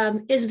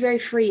is very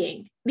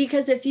freeing,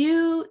 because if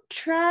you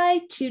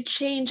try to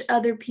change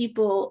other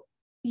people,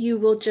 you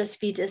will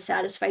just be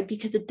dissatisfied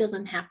because it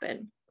doesn't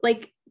happen.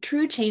 Like,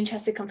 true change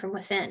has to come from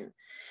within.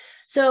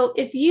 So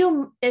if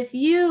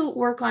you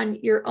work on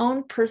your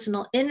own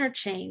personal inner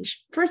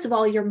change, first of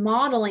all, you're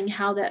modeling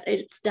how that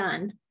it's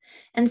done.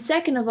 And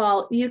second of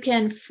all, you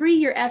can free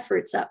your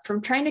efforts up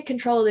from trying to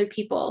control other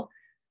people,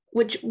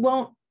 which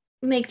won't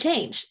make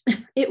change.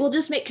 It will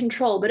just make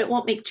control, but it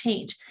won't make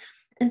change.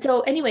 And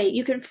so anyway,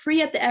 you can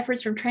free up the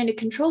efforts from trying to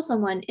control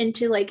someone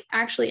into like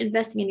actually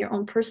investing in your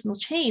own personal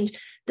change.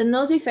 Then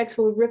those effects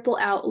will ripple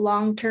out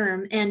long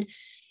term, and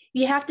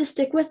you have to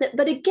stick with it.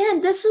 But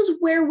again, this is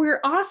where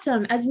we're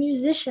awesome as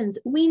musicians.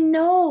 We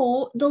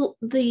know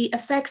the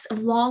effects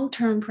of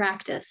long-term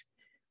practice.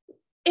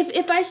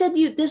 If I said to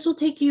you, this will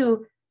take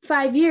you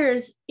 5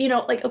 years,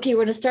 like, okay,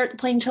 we're going to start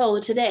playing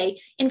cello today.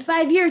 In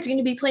 5 years, you're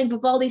going to be playing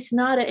Vivaldi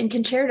sonata and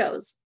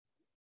concertos.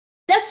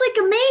 That's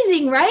like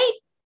amazing, right?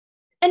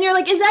 And you're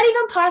like, is that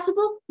even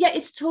possible? Yeah,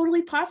 it's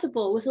totally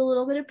possible with a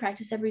little bit of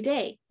practice every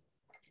day.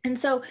 And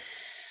so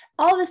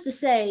all this to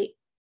say,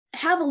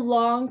 have a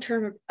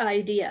long-term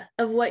idea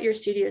of what your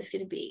studio is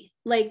going to be.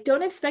 Like,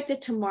 don't expect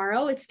that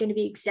tomorrow it's going to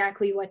be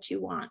exactly what you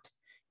want.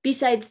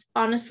 Besides,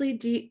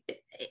 honestly,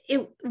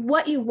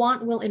 what you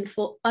want will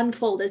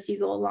unfold as you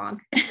go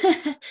along.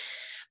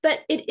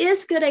 But it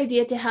is a good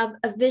idea to have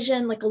a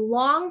vision, like a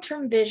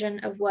long-term vision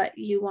of what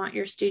you want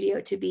your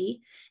studio to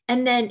be,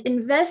 and then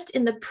invest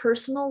in the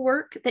personal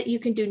work that you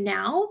can do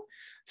now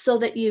so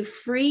that you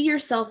free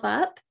yourself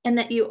up and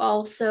that you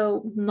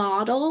also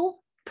model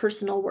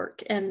personal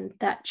work and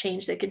that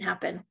change that can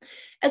happen.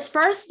 As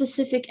far as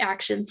specific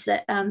actions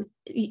that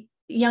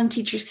young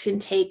teachers can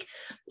take,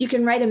 you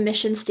can write a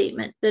mission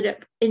statement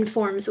that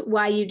informs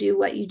why you do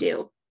what you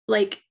do.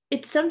 Like,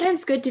 it's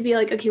sometimes good to be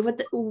like, okay,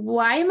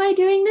 why am I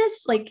doing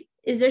this? Like,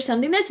 is there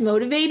something that's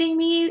motivating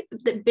me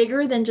that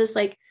bigger than just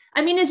like,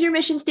 is your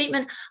mission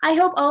statement, I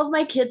hope all of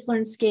my kids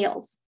learn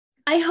scales?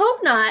 I hope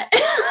not.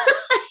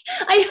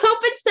 I hope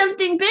it's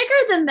something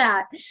bigger than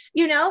that,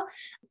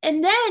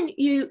 and then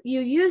you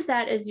use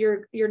that as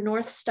your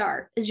North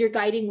Star, as your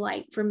guiding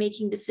light for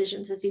making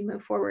decisions as you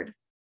move forward.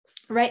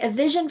 Write a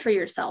vision for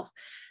yourself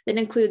that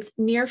includes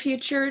near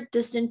future,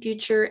 distant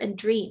future, and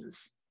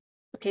dreams.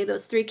 Okay,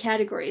 those 3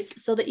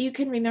 categories, so that you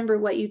can remember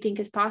what you think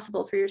is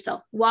possible for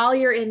yourself while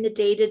you're in the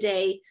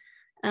day-to-day,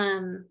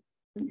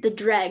 the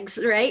dregs,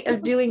 right,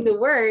 of doing the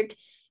work.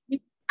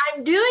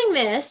 I'm doing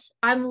this,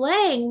 I'm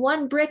laying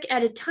one brick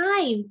at a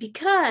time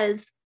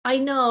because I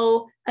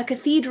know a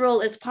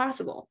cathedral is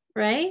possible,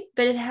 right?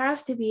 But it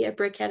has to be a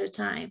brick at a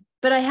time.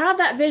 But I have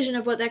that vision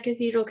of what that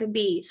cathedral can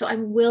be, so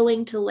I'm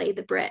willing to lay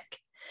the brick.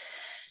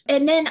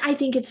 And then I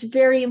think it's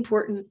very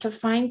important to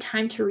find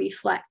time to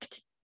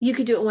reflect. You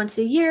could do it once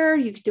a year,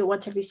 you could do it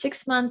once every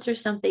 6 months or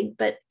something,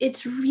 but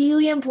it's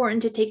really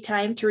important to take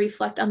time to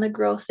reflect on the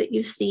growth that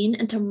you've seen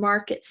and to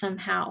mark it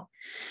somehow.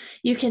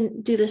 You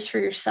can do this for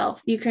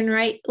yourself. You could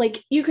write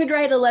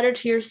a letter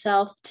to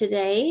yourself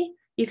today.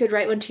 You could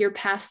write one to your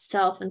past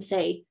self and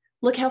say,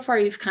 look how far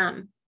you've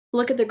come.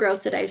 Look at the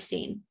growth that I've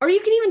seen. Or you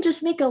can even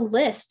just make a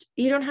list.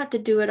 You don't have to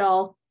do it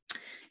all,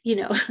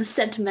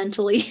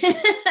 sentimentally.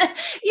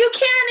 You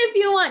can if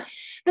you want.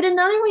 But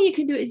another way you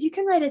can do it is you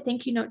can write a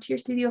thank you note to your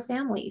studio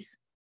families.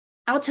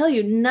 I'll tell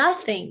you,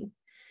 nothing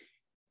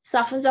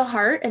softens a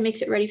heart and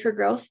makes it ready for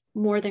growth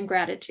more than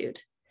gratitude.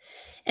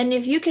 And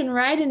if you can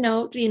write a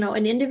note,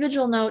 an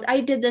individual note,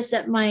 I did this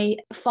at my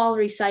fall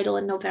recital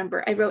in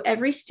November. I wrote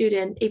every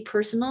student a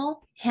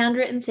personal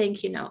handwritten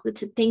thank you note that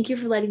said, thank you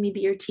for letting me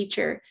be your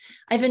teacher.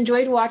 I've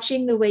enjoyed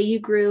watching the way you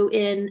grew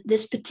in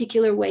this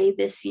particular way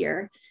this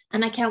year,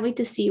 and I can't wait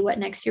to see what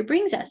next year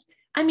brings us.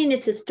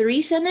 It's a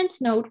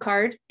 3-sentence note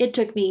card. It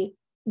took me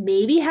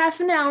maybe half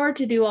an hour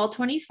to do all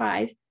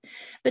 25,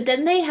 but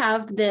then they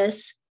have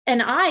this,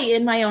 and I,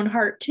 in my own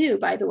heart too,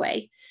 by the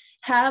way,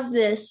 have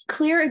this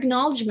clear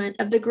acknowledgement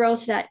of the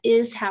growth that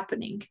is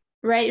happening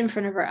right in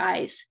front of our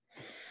eyes.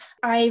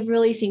 I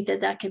really think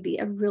that can be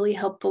a really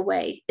helpful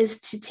way, is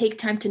to take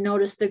time to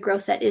notice the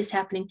growth that is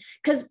happening.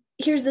 Because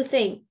here's the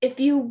thing, if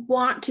you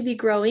want to be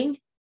growing,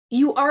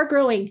 you are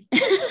growing.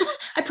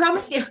 I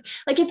promise you.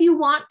 Like, if you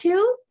want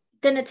to,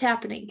 then it's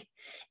happening.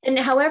 And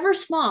however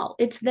small,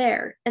 it's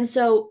there. And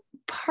so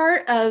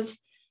part of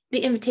the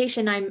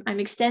invitation I'm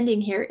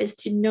extending here is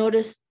to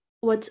notice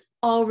what's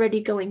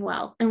already going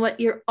well and what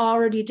you're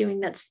already doing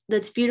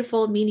that's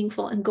beautiful,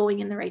 meaningful, and going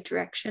in the right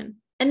direction.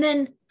 And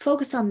then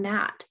focus on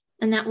that,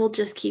 and that will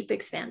just keep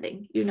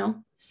expanding,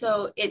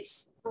 So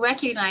it's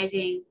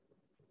recognizing,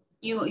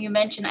 you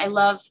mentioned,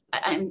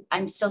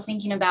 I'm still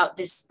thinking about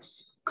this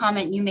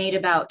comment you made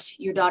about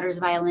your daughter's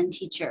violin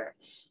teacher,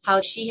 how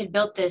she had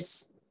built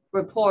this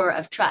rapport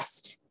of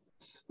trust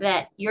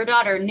that your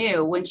daughter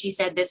knew when she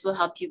said this will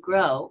help you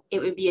grow, it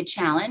would be a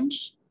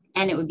challenge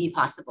and it would be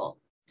possible.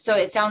 So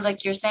it sounds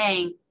like you're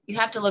saying you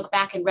have to look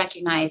back and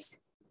recognize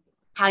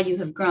how you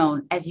have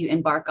grown as you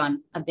embark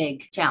on a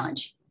big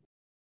challenge.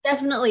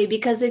 Definitely,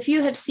 because if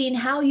you have seen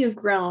how you've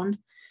grown,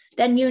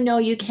 then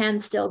you can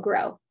still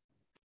grow.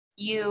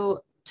 You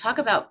talk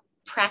about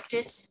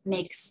practice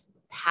makes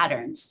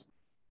patterns.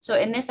 So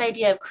in this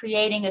idea of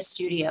creating a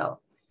studio,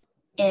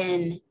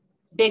 in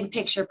big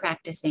picture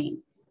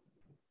practicing,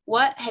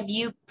 what have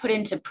you put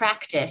into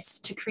practice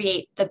to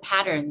create the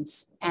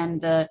patterns and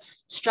the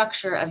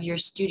structure of your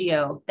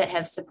studio that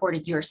have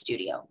supported your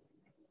studio?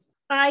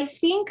 I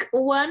think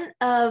one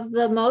of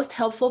the most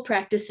helpful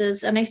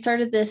practices, and I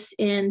started this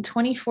in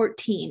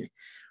 2014,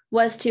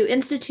 was to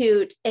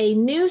institute a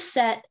new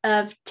set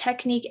of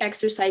technique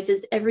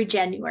exercises every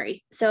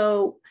January.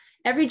 So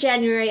every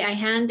January, I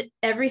hand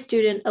every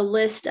student a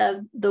list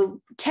of the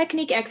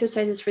technique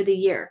exercises for the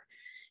year.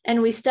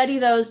 And we study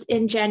those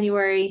in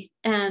January,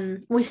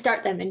 and we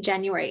start them in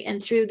January.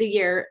 And through the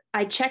year,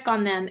 I check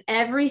on them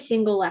every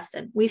single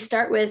lesson. We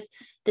start with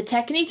the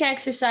technique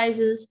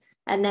exercises,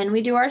 and then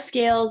we do our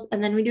scales,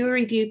 and then we do a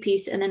review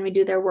piece, and then we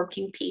do their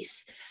working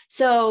piece.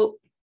 So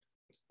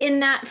in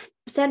that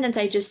sentence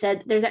I just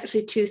said, there's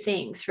actually two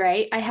things,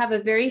 right? I have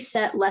a very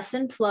set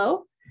lesson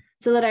flow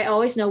so that I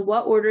always know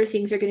what order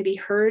things are going to be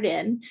heard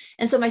in.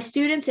 And so my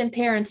students and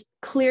parents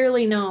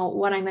clearly know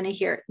what I'm going to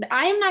hear.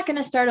 I'm not going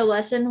to start a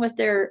lesson with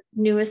their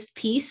newest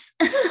piece.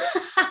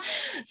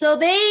 So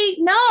they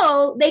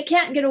know they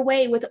can't get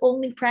away with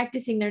only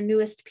practicing their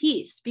newest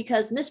piece,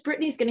 because Miss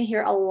Brittany's going to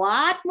hear a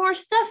lot more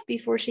stuff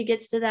before she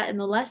gets to that in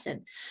the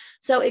lesson.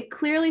 So it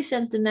clearly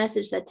sends the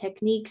message that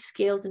technique,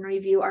 scales, and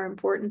review are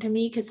important to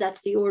me, because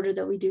that's the order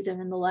that we do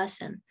them in the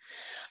lesson.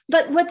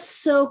 But what's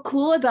so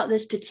cool about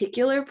this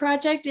particular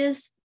project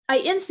is I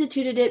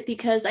instituted it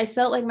because I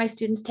felt like my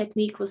students'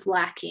 technique was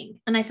lacking.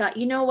 And I thought,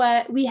 you know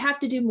what, we have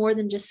to do more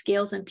than just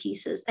scales and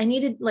pieces. I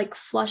needed like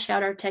flush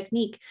out our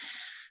technique.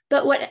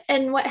 But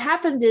what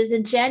happens is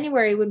in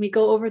January, when we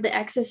go over the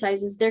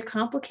exercises, they're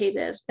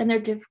complicated and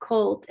they're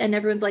difficult. And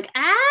everyone's like,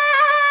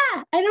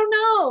 I don't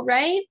know,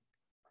 right?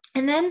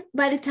 And then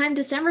by the time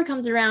December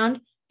comes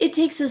around, it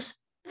takes us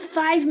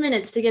 5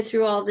 minutes to get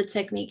through all of the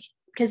technique,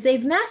 because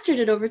they've mastered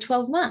it over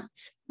 12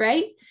 months,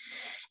 right?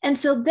 And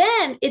so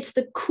then it's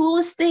the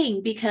coolest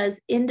thing,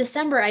 because in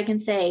December, I can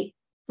say,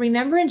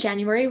 remember in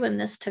January when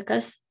this took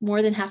us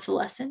more than half the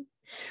lesson?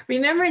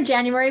 Remember in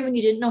January when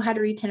you didn't know how to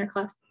read tenor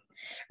clef?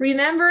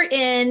 Remember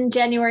in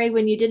January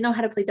when you didn't know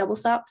how to play double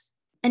stops?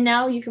 And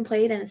now you can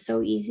play it and it's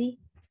so easy.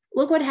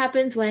 Look what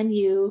happens when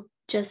you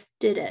just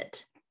did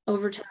it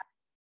over time.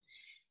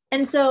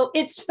 And so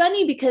it's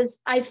funny because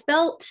I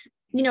felt,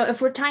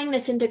 if we're tying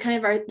this into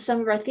kind of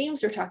some of our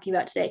themes we're talking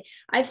about today,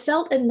 I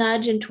felt a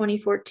nudge in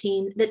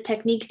 2014 that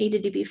technique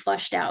needed to be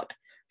flushed out.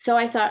 So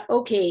I thought,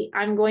 okay,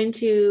 I'm going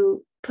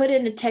to put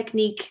in a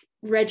technique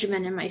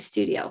regimen in my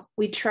studio.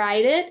 We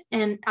tried it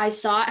and I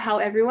saw how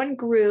everyone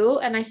grew,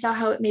 and I saw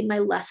how it made my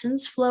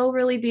lessons flow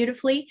really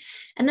beautifully.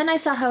 And then I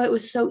saw how it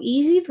was so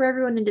easy for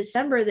everyone in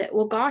December that,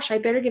 well, gosh, I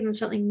better give them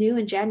something new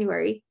in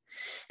January.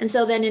 And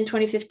so then in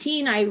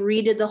 2015, I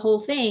redid the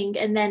whole thing,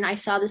 and then I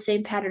saw the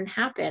same pattern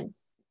happen.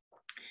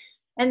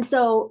 And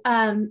so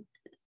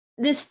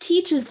this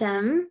teaches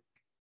them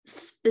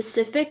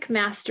specific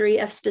mastery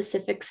of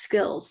specific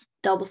skills,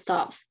 double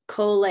stops,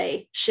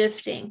 collé,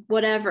 shifting,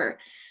 whatever.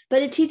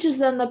 But it teaches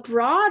them the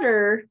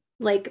broader,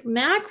 like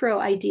macro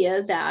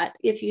idea that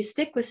if you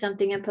stick with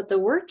something and put the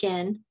work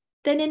in,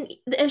 then in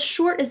as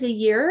short as a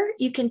year,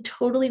 you can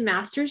totally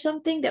master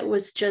something that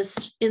was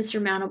just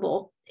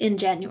insurmountable in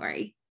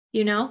January,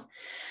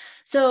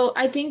 So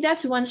I think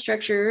that's one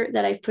structure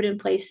that I've put in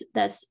place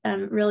that's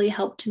really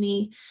helped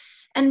me.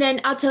 And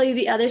then I'll tell you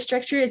the other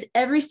structure is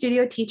every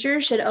studio teacher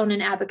should own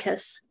an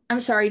abacus. I'm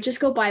sorry, just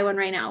go buy one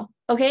right now.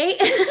 Okay.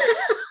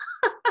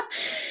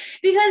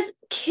 Because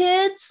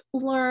kids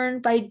learn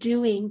by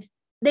doing.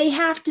 They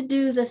have to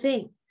do the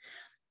thing.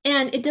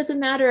 And it doesn't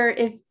matter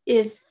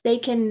if they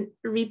can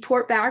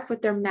report back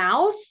with their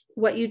mouth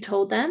what you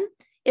told them.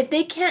 If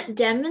they can't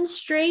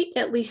demonstrate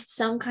at least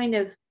some kind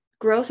of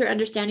growth or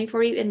understanding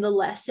for you in the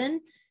lesson,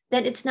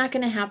 then it's not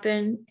going to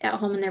happen at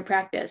home in their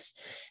practice.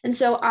 And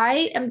so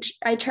I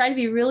try to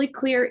be really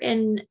clear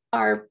in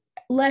our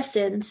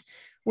lessons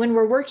when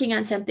we're working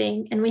on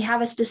something and we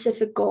have a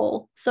specific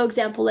goal. So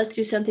example, let's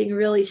do something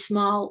really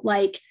small,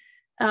 like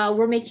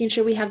we're making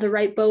sure we have the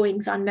right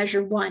bowings on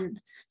measure 1.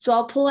 So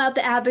I'll pull out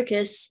the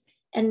abacus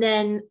and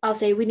then I'll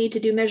say, we need to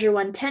do measure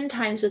 1 10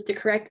 times with the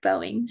correct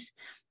bowings.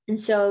 And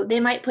so they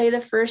might play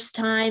the first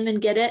time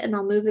and get it, and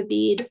I'll move a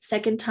bead.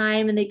 Second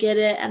time and they get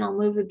it, and I'll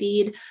move a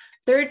bead.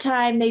 Third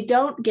time they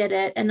don't get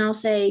it, and I'll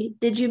say,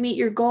 did you meet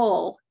your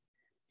goal?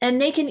 And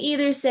they can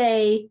either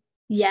say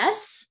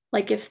yes,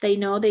 like if they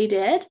know they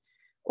did,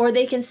 or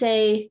they can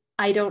say,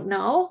 I don't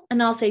know.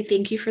 And I'll say,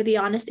 thank you for the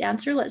honest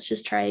answer. Let's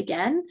just try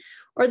again.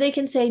 Or they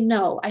can say,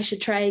 no, I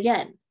should try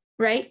again,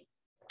 right?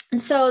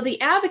 And so the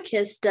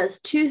abacus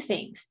does two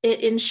things. It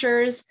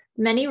ensures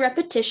many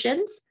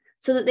repetitions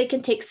so that they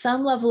can take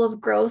some level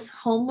of growth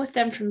home with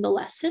them from the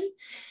lesson.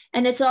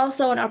 And it's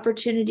also an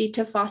opportunity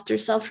to foster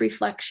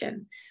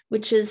self-reflection,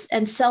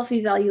 and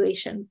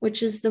self-evaluation,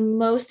 which is the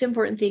most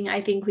important thing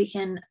I think we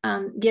can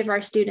give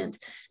our students.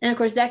 And of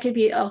course, that could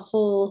be a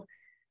whole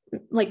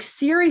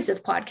series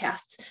of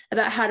podcasts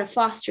about how to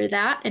foster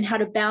that and how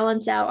to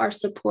balance out our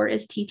support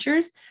as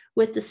teachers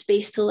with the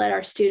space to let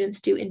our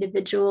students do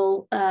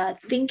individual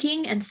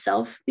thinking and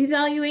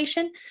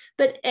self-evaluation.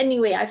 But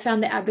anyway, I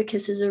found the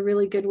abacus is a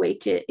really good way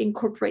to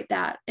incorporate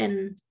that.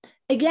 And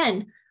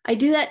again, I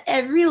do that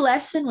every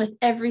lesson with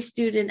every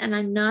student, and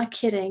I'm not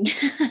kidding.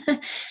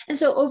 And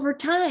so over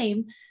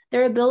time,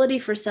 their ability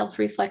for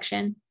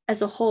self-reflection,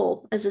 as a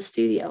whole, as a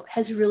studio,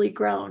 has really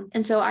grown.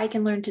 And so I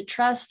can learn to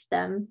trust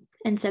them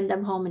and send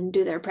them home and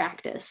do their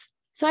practice.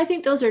 So I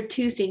think those are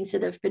two things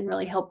that have been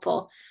really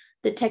helpful.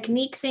 The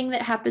technique thing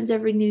that happens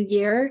every new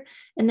year,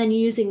 and then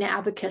using the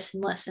abacus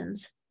in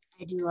lessons.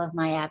 I do love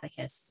my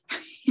abacus.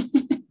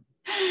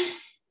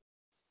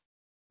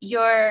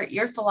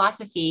 Your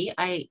philosophy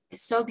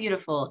is so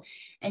beautiful,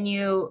 and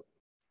you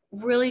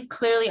really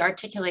clearly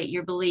articulate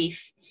your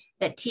belief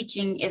that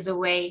teaching is a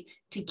way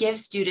to give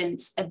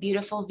students a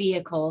beautiful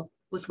vehicle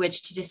with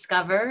which to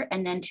discover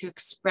and then to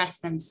express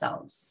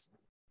themselves.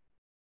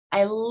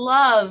 I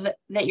love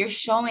that you're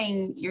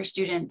showing your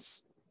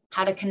students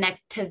how to connect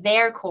to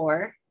their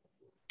core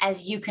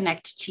as you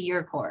connect to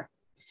your core.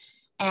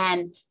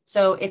 And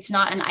so it's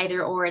not an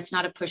either or, it's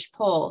not a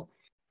push-pull.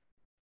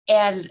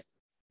 And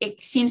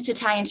it seems to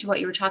tie into what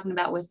you were talking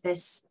about with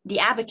the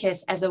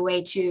abacus as a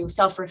way to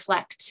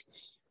self-reflect.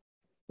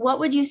 What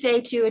would you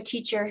say to a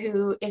teacher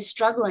who is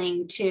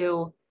struggling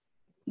to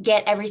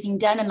get everything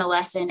done in a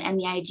lesson, and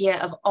the idea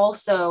of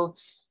also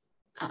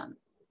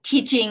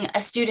teaching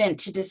a student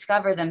to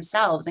discover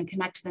themselves and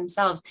connect to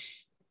themselves?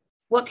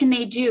 What can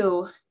they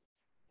do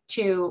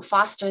to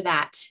foster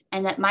that,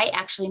 and that might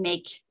actually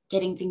make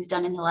getting things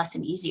done in the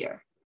lesson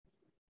easier?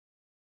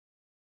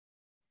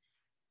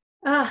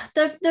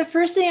 The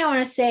first thing I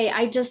want to say,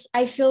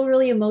 I feel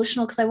really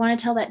emotional because I want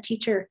to tell that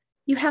teacher,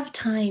 you have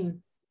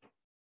time.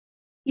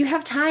 You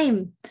have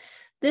time.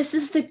 This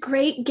is the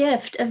great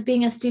gift of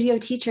being a studio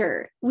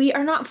teacher. We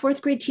are not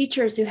fourth grade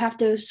teachers who have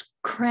to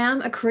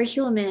cram a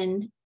curriculum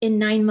in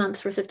 9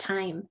 months worth of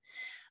time.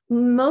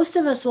 Most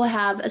of us will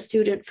have a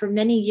student for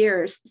many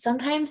years,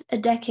 sometimes a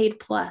decade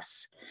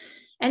plus.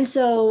 And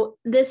so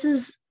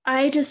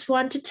I just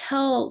want to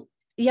tell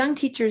young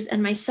teachers,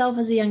 and myself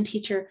as a young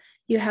teacher,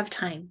 you have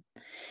time.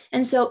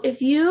 And so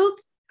if you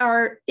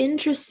are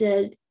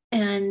interested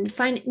and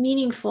find it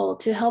meaningful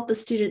to help a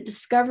student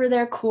discover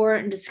their core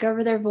and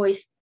discover their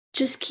voice,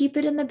 just keep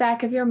it in the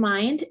back of your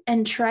mind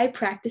and try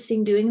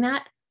practicing doing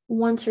that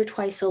once or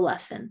twice a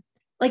lesson.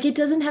 Like, it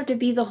doesn't have to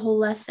be the whole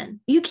lesson.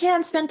 You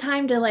can spend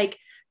time to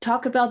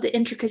talk about the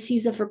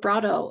intricacies of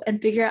vibrato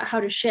and figure out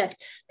how to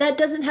shift. That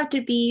doesn't have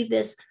to be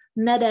this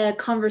meta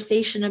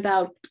conversation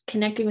about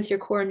connecting with your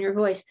core and your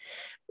voice.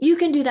 You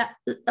can do that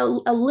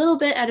a little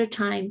bit at a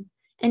time,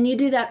 and you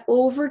do that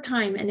over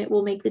time, and it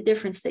will make the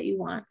difference that you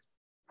want.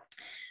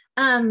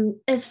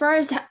 As far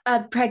as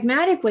a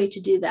pragmatic way to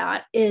do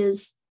that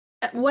is,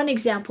 one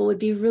example would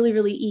be really,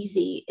 really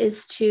easy,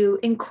 is to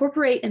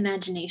incorporate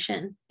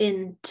imagination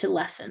into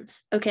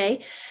lessons.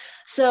 Okay.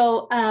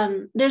 So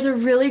there's a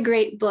really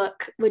great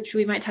book, which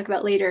we might talk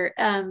about later,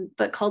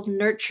 but called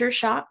Nurture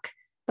Shock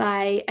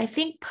by, I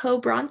think Poe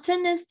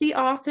Bronson is the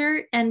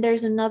author, and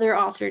there's another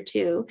author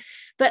too.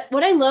 But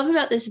what I love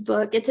about this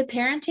book, it's a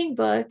parenting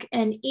book,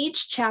 and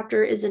each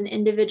chapter is an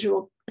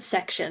individual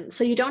section.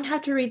 So you don't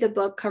have to read the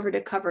book cover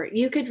to cover.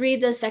 You could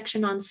read the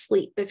section on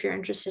sleep if you're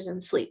interested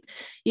in sleep.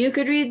 You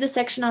could read the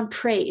section on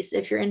praise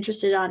if you're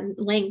interested on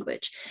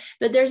language.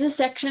 But there's a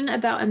section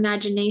about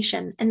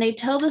imagination, and they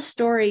tell the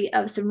story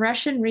of some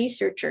Russian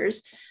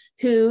researchers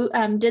who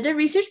did a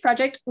research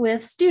project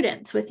with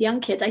students, with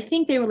young kids. I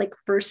think they were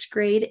first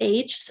grade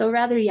age, so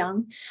rather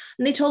young.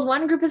 And they told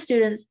one group of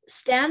students,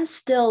 stand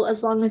still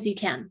as long as you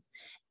can.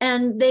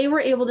 And they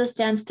were able to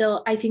stand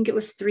still, I think it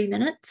was 3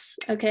 minutes,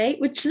 okay?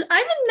 Which is,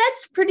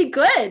 that's pretty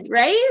good,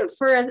 right?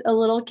 For a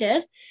little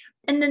kid.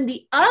 And then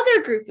the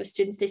other group of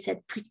students, they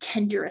said,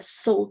 pretend you're a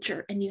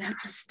soldier and you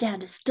have to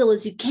stand as still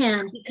as you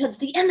can because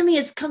the enemy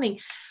is coming.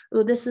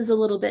 Oh, this is a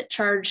little bit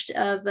charged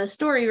of a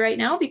story right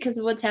now because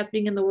of what's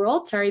happening in the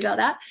world. Sorry about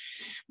that.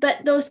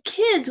 But those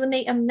kids, when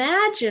they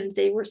imagined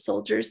they were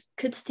soldiers,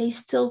 could stay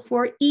still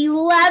for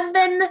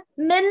 11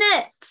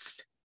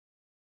 minutes.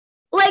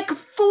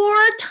 4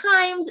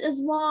 times as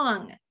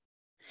long.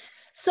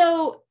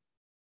 So,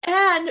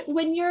 and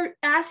when you're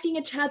asking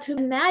a child to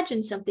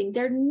imagine something,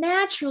 they're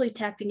naturally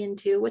tapping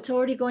into what's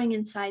already going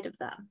inside of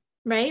them,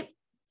 right?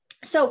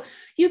 So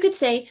you could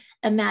say,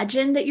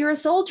 imagine that you're a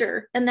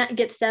soldier, and that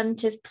gets them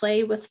to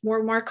play with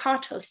more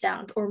marcato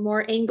sound or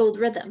more angled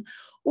rhythm.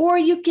 Or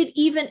you could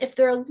even, if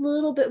they're a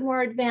little bit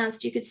more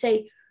advanced, you could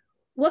say,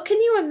 what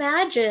can you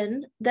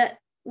imagine that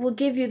will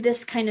give you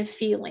this kind of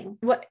feeling?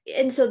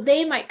 And so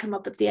they might come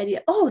up with the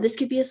idea, oh, this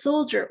could be a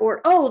soldier,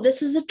 or, oh,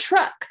 this is a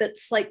truck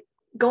that's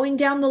going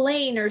down the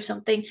lane or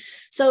something.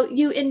 So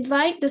you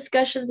invite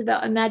discussions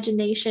about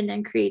imagination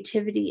and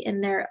creativity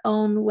in their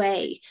own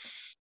way.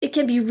 It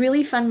can be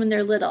really fun when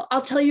they're little.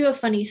 I'll tell you a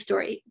funny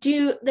story.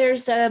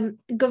 There's a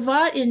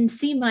gavotte in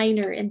C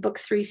minor in Book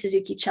 3,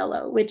 Suzuki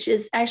Cello, which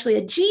is actually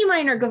a G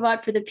minor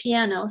gavotte for the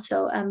piano.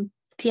 So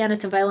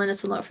pianists and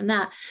violinists will know it from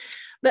that.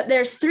 But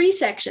there's 3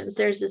 sections.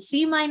 There's a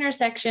C minor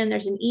section,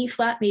 there's an E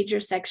flat major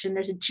section,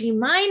 there's a G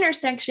minor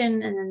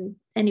section, and then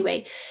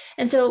anyway.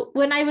 And so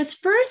when I was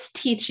first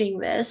teaching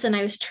this and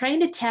I was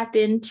trying to tap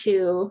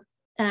into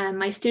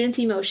my students'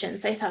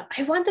 emotions. I thought,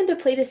 I want them to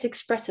play this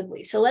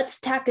expressively. So let's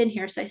tap in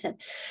here. So I said,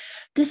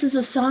 this is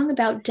a song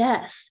about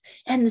death.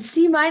 And the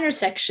C minor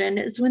section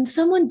is when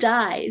someone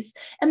dies.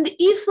 And the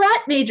E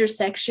flat major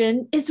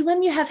section is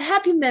when you have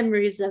happy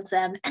memories of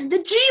them. And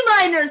the G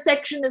minor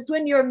section is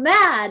when you're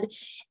mad.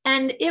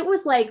 And it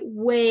was like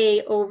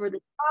way over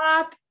the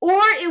top, or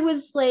it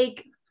was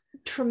like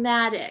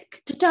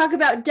traumatic to talk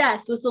about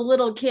death with a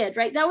little kid,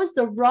 right? That was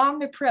the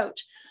wrong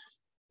approach.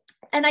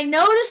 And I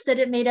noticed that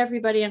it made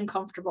everybody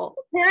uncomfortable,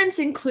 parents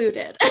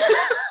included.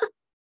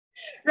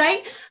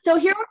 Right? So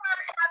here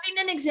we're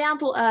having an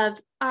example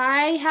of,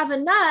 I have a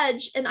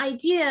nudge, an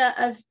idea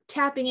of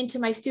tapping into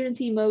my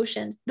students'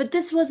 emotions, but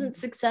this wasn't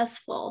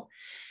successful.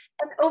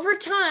 And over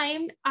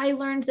time, I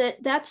learned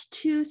that that's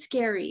too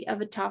scary of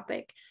a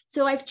topic.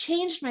 So I've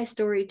changed my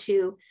story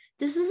to,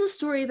 this is a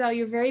story about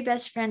your very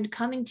best friend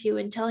coming to you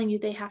and telling you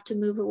they have to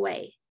move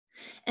away.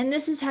 And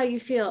this is how you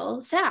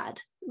feel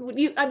sad.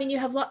 You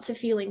have lots of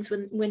feelings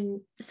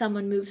when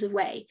someone moves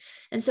away.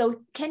 And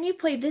so can you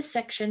play this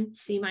section,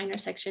 C minor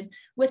section,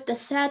 with the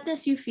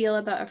sadness you feel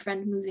about a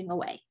friend moving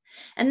away?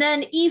 And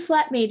then E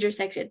flat major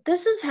section,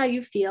 this is how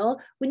you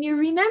feel when you're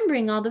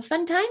remembering all the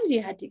fun times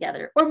you had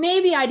together. Or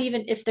maybe I'd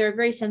even, if they're a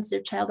very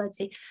sensitive child, I'd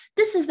say,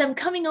 this is them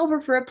coming over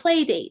for a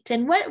play date.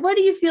 And what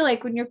do you feel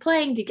like when you're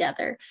playing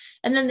together?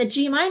 And then the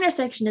G minor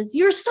section is,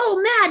 you're so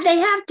mad, they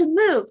have to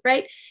move,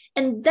 right?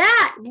 And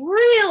that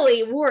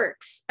really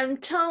works. I'm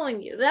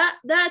telling you,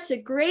 that's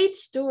a great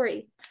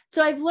story.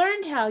 So I've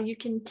learned how you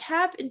can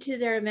tap into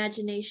their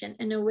imagination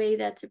in a way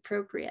that's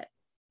appropriate.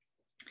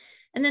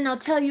 And then I'll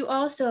tell you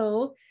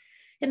also,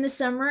 in the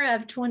summer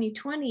of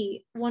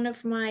 2020, one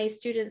of my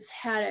students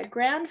had a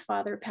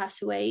grandfather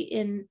pass away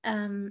in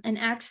an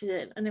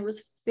accident. And it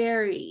was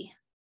very,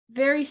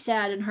 very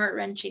sad and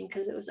heart-wrenching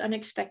because it was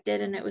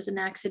unexpected and it was an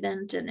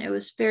accident and it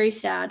was very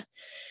sad.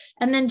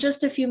 And then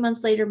just a few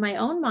months later, my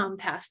own mom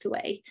passed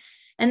away.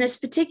 And this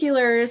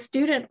particular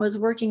student was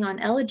working on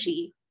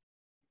Elegy.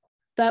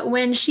 But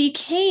when she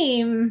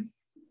came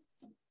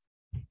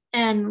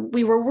and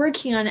we were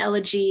working on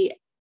Elegy,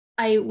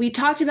 we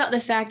talked about the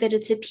fact that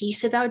it's a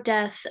piece about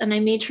death, and I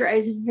made sure I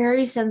was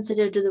very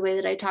sensitive to the way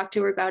that I talked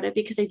to her about it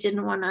because I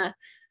didn't want to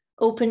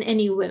open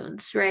any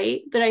wounds,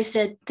 right? But I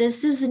said,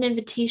 this is an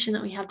invitation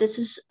that we have. This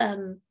is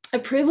a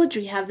privilege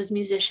we have as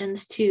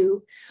musicians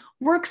to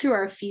work through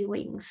our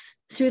feelings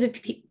through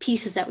the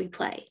pieces that we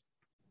play.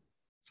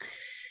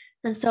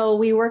 And so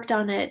we worked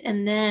on it,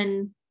 and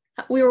then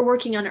we were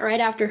working on it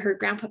right after her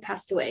grandpa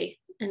passed away.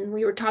 And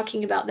we were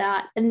talking about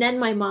that. And then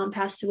my mom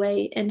passed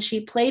away, and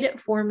she played it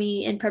for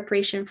me in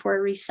preparation for a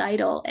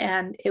recital.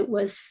 And it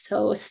was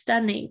so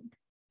stunning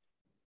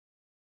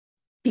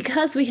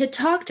because we had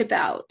talked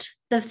about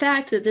the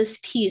fact that this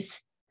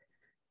piece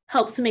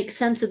helps make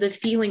sense of the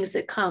feelings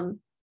that come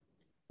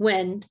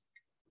when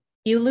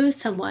you lose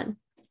someone.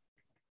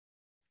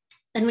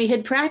 And we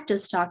had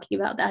practiced talking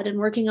about that and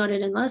working on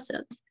it in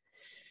lessons.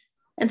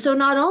 And so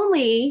not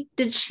only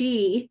did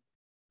she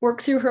work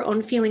through her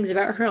own feelings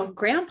about her own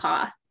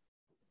grandpa,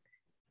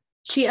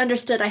 she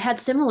understood I had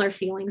similar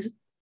feelings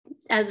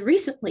as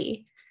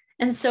recently.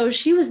 And so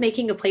she was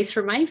making a place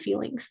for my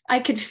feelings. I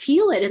could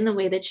feel it in the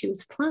way that she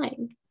was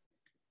playing.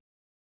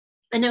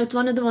 And it was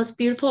one of the most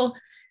beautiful,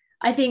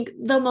 I think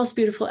the most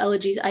beautiful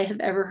elegies I have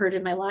ever heard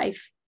in my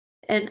life.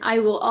 And I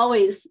will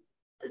always,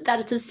 that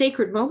it's a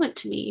sacred moment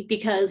to me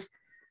because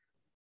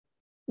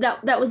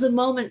that was a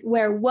moment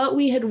where what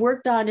we had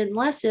worked on in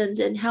lessons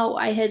and how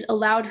I had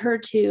allowed her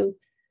to,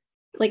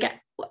 like,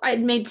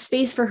 I'd made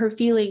space for her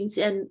feelings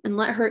and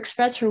let her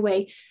express her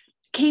way,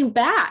 came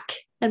back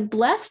and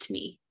blessed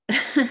me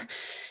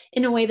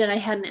in a way that I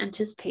hadn't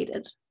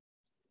anticipated.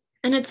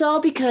 And it's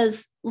all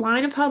because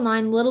line upon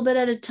line, a little bit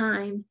at a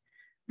time,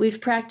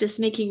 we've practiced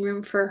making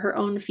room for her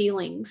own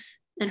feelings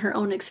and her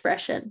own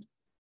expression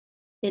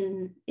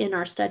in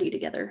our study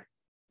together.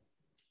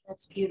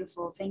 That's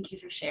beautiful. Thank you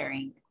for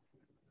sharing.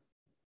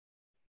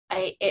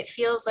 It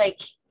feels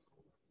like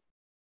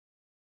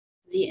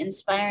the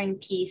inspiring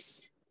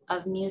piece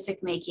of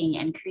music making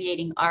and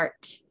creating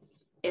art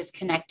is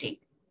connecting.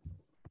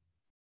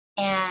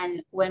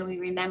 And when we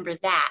remember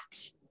that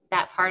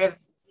part of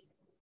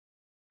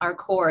our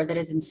core that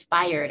is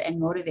inspired and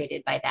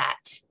motivated by that,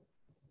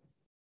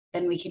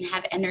 then we can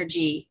have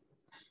energy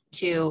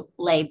to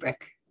lay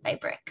brick by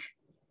brick.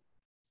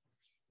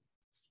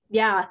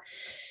 Yeah.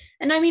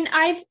 And I mean,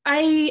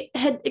 I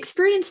had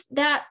experienced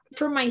that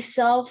for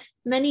myself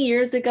many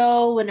years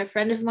ago when a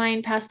friend of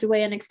mine passed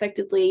away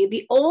unexpectedly.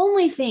 The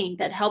only thing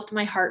that helped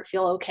my heart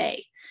feel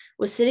okay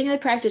was sitting in the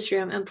practice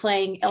room and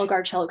playing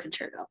Elgar Cello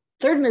Concerto,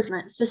 third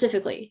movement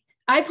specifically.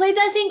 I played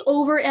that thing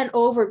over and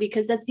over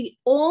because that's the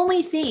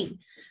only thing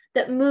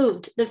that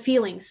moved the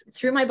feelings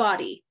through my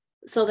body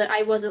so that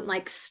I wasn't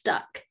like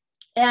stuck.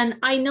 And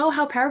I know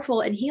how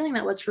powerful and healing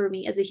that was for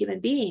me as a human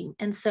being.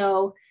 And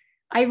so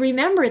I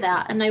remember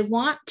that, and I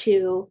want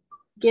to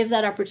give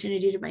that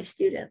opportunity to my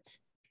students.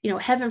 You know,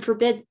 heaven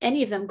forbid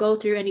any of them go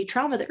through any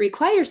trauma that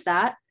requires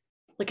that.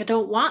 Like, I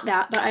don't want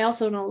that, but I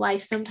also know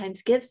life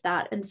sometimes gives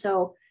that. And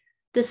so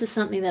this is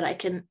something that I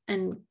can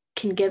and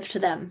can give to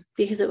them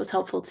because it was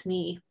helpful to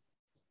me.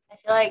 I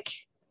feel like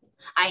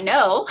I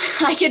know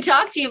I could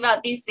talk to you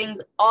about these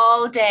things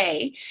all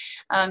day.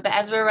 But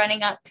as we're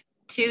running up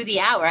to the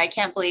hour, I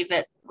can't believe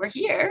that we're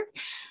here.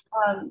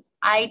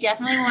 I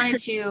definitely wanted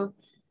to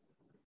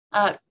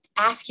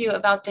ask you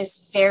about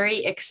this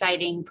very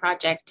exciting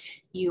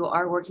project you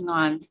are working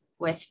on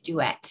with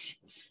Duet.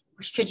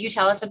 Could you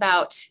tell us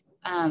about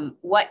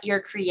what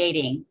you're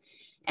creating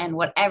and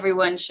what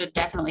everyone should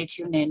definitely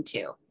tune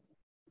into?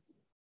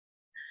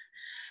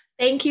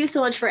 Thank you so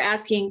much for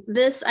asking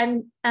this.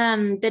 I'm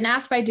been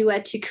asked by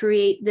Duet to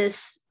create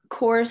this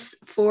course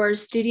for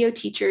studio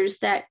teachers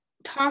that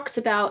talks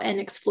about and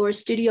explores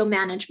studio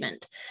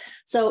management.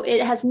 So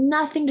it has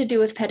nothing to do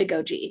with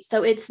pedagogy.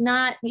 So it's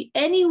not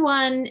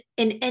anyone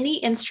in any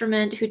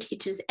instrument who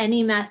teaches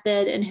any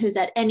method and who's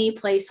at any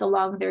place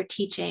along their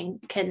teaching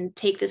can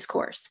take this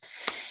course.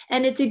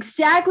 And it's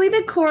exactly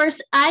the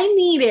course I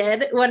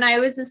needed when I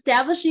was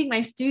establishing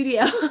my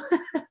studio,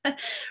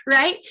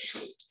 right?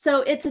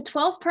 So it's a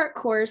 12-part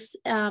course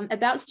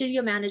about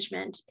studio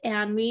management.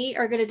 And we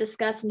are going to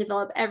discuss and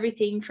develop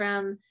everything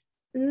from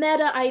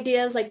meta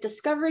ideas like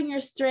discovering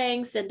your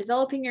strengths and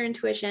developing your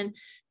intuition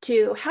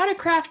to how to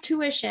craft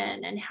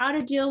tuition and how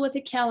to deal with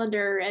a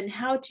calendar and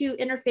how to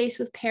interface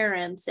with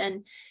parents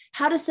and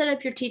how to set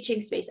up your teaching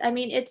space. I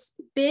mean, it's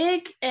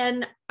big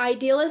and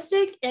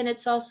idealistic, and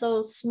it's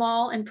also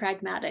small and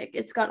pragmatic.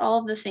 It's got all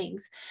of the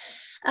things.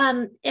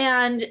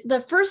 And the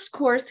first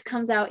course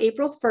comes out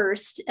April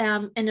 1st,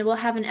 and it will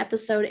have an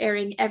episode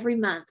airing every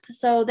month.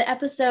 So the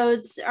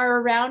episodes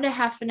are around a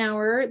half an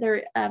hour.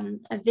 They're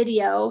a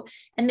video,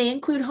 and they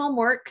include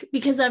homework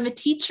because I'm a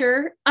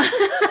teacher.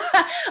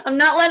 I'm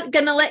not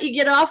going to let you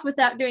get off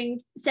without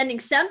sending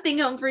something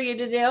home for you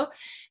to do.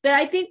 But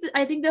I think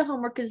the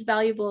homework is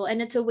valuable,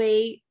 and it's a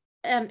way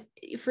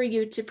for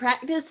you to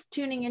practice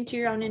tuning into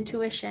your own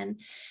intuition.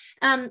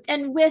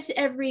 And with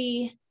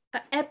every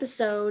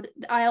episode,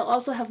 I'll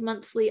also have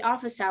monthly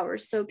office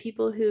hours. So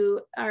people who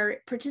are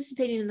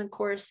participating in the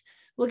course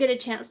will get a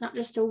chance not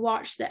just to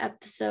watch the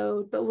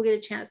episode, but will get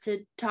a chance to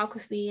talk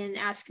with me and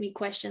ask me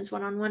questions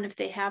one-on-one if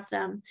they have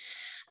them.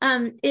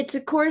 It's a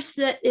course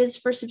that is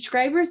for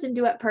subscribers and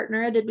Duet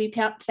Partner. It'll be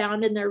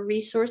found in their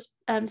resource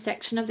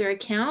section of their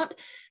account.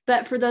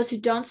 But for those who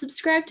don't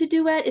subscribe to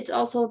Duet, it's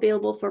also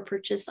available for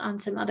purchase on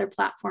some other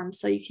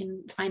platforms. So you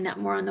can find that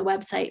more on the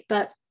website.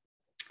 But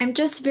I'm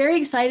just very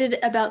excited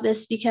about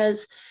this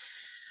because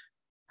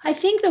I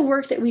think the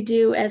work that we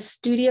do as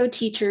studio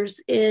teachers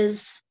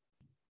is,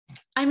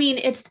 I mean,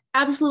 it's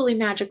absolutely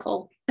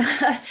magical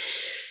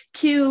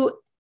to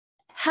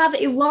have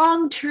a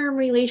long-term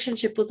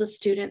relationship with a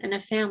student and a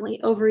family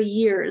over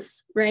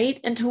years, right?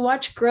 And to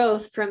watch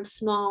growth from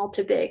small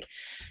to big,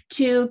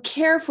 to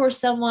care for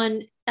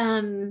someone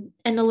and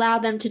allow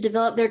them to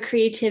develop their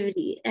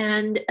creativity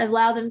and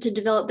allow them to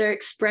develop their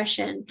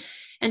expression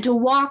and to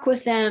walk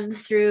with them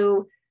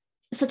through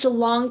such a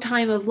long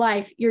time of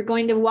life. You're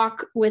going to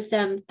walk with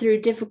them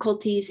through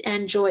difficulties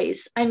and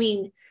joys. I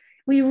mean,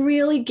 we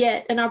really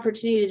get an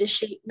opportunity to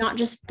shape not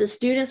just the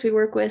students we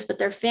work with, but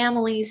their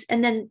families.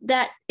 And then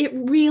that it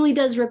really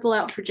does ripple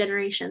out for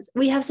generations.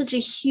 We have such a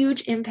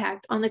huge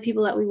impact on the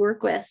people that we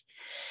work with.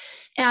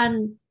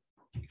 And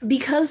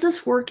because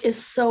this work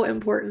is so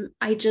important,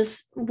 I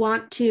just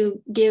want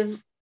to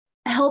give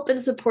help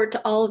and support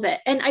to all of it.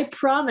 And I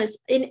promise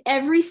in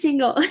every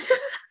single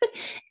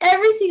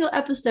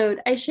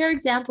episode, I share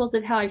examples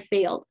of how I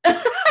failed.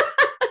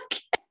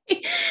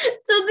 Okay.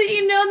 So that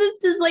you know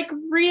this is like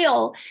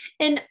real.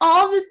 And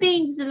all the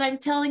things that I'm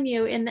telling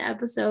you in the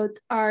episodes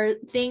are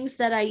things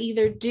that I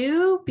either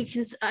do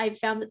because I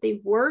found that they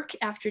work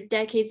after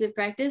decades of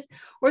practice,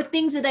 or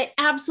things that I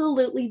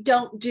absolutely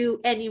don't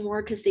do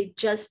anymore because they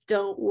just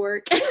don't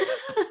work.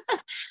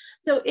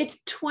 So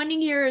it's 20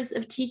 years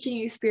of teaching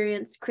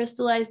experience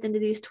crystallized into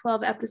these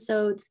 12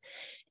 episodes.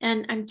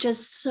 And I'm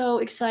just so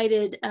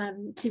excited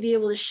to be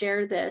able to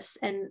share this.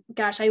 And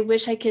gosh, I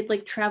wish I could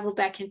like travel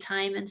back in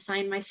time and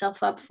sign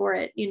myself up for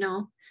it, you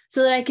know,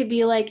 so that I could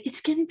be like,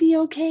 it's going to be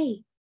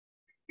okay.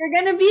 You're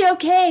going to be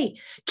okay.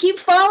 Keep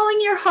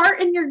following your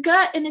heart and your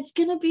gut, and it's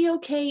going to be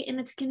okay. And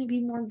it's going to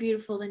be more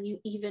beautiful than you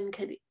even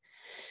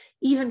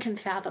can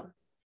fathom.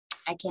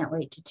 I can't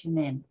wait to tune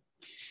in.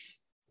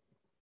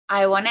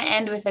 I want to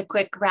end with a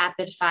quick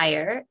rapid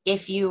fire.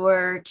 If you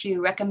were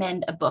to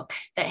recommend a book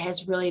that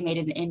has really made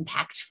an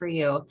impact for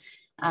you,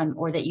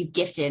 or that you've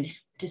gifted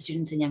to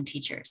students and young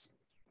teachers.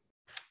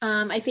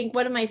 I think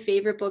one of my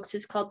favorite books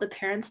is called The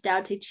Parents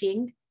Tao Te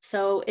Ching.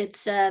 So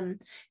it's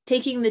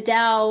taking the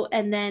Tao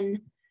and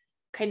then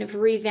kind of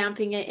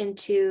revamping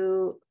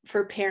it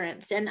for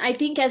parents. And I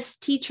think as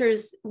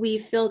teachers, we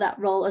fill that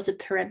role as a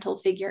parental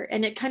figure.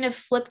 And it kind of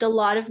flipped a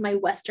lot of my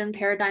Western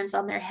paradigms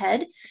on their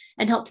head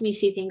and helped me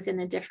see things in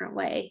a different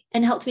way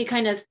and helped me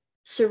kind of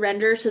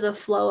surrender to the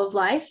flow of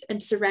life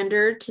and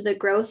surrender to the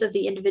growth of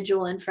the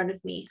individual in front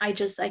of me. I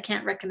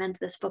can't recommend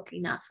this book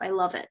enough. I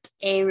love it.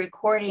 A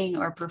recording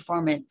or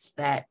performance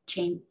that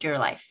changed your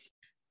life.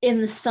 in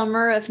the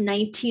summer of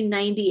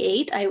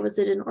 1998, I was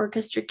at an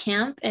orchestra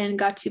camp and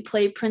got to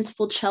play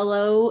principal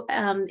cello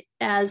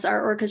as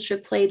our orchestra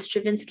played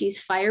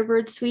Stravinsky's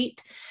Firebird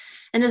Suite.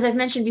 And as I've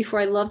mentioned before,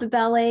 I love the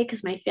ballet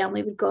because my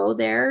family would go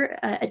there,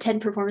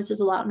 attend performances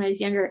a lot when I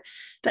was younger.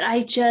 But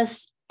I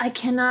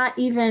cannot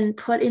even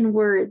put in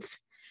words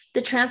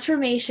the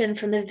transformation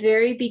from the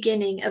very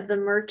beginning of the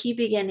murky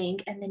beginning.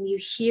 And then you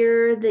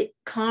hear the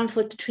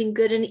conflict between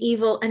good and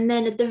evil. And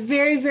then at the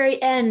very,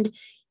 very end,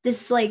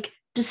 this like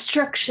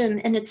destruction,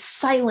 and it's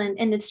silent,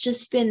 and it's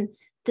just been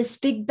this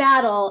big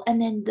battle.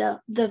 And then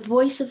the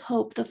voice of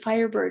hope, the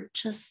Firebird,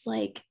 just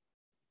like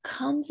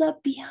comes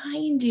up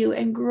behind you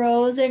and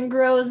grows and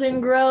grows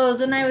and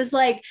grows. And I was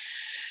like,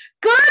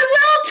 good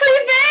will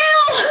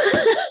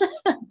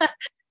prevail.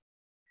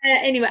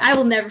 Anyway, I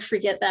will never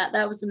forget that.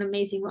 That was an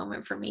amazing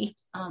moment for me.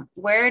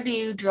 Where do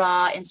you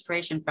draw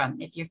inspiration from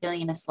if you're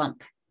feeling in a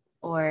slump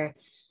or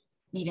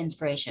need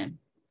inspiration?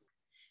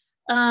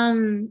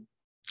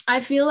 I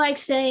feel like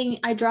saying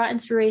I draw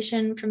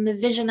inspiration from the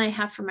vision I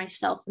have for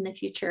myself in the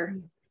future.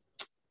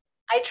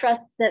 I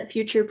trust that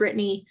future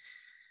Brittany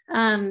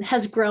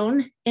has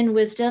grown in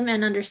wisdom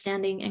and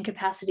understanding and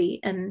capacity.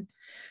 And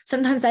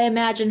sometimes I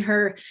imagine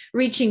her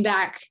reaching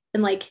back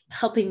and like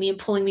helping me and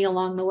pulling me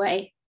along the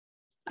way.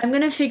 I'm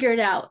going to figure it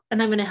out,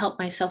 and I'm going to help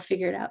myself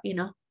figure it out, you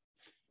know?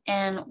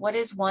 And what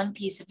is one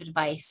piece of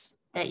advice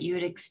that you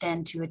would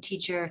extend to a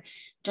teacher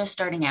just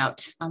starting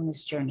out on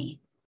this journey?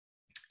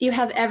 You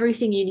have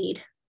everything you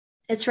need.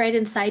 It's right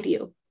inside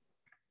you.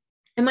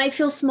 It might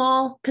feel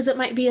small because it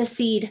might be a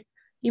seed.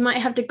 You might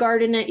have to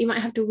garden it. You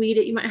might have to weed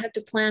it. You might have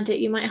to plant it.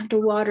 You might have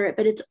to water it,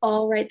 but it's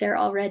all right there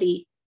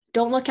already.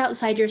 Don't look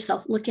outside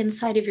yourself. Look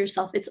inside of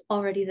yourself. It's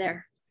already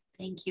there.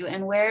 Thank you.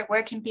 And where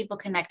can people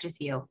connect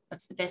with you?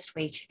 What's the best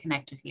way to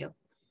connect with you?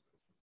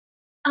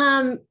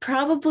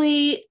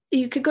 Probably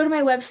you could go to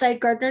my website,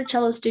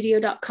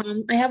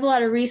 gardnercellostudio.com. I have a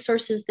lot of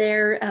resources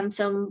there,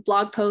 some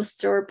blog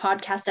posts or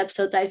podcast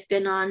episodes I've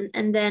been on.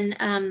 And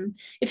then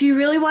if you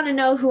really want to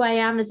know who I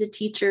am as a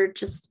teacher,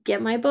 just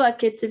get my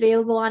book. It's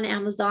available on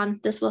Amazon.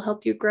 This Will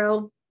Help You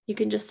Grow. You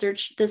can just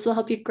search This Will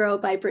Help You Grow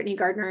by Brittany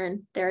Gardner,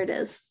 and there it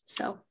is.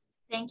 So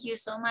thank you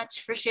so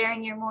much for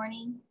sharing your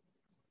morning.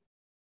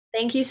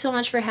 Thank you so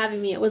much for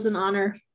having me. It was an honor.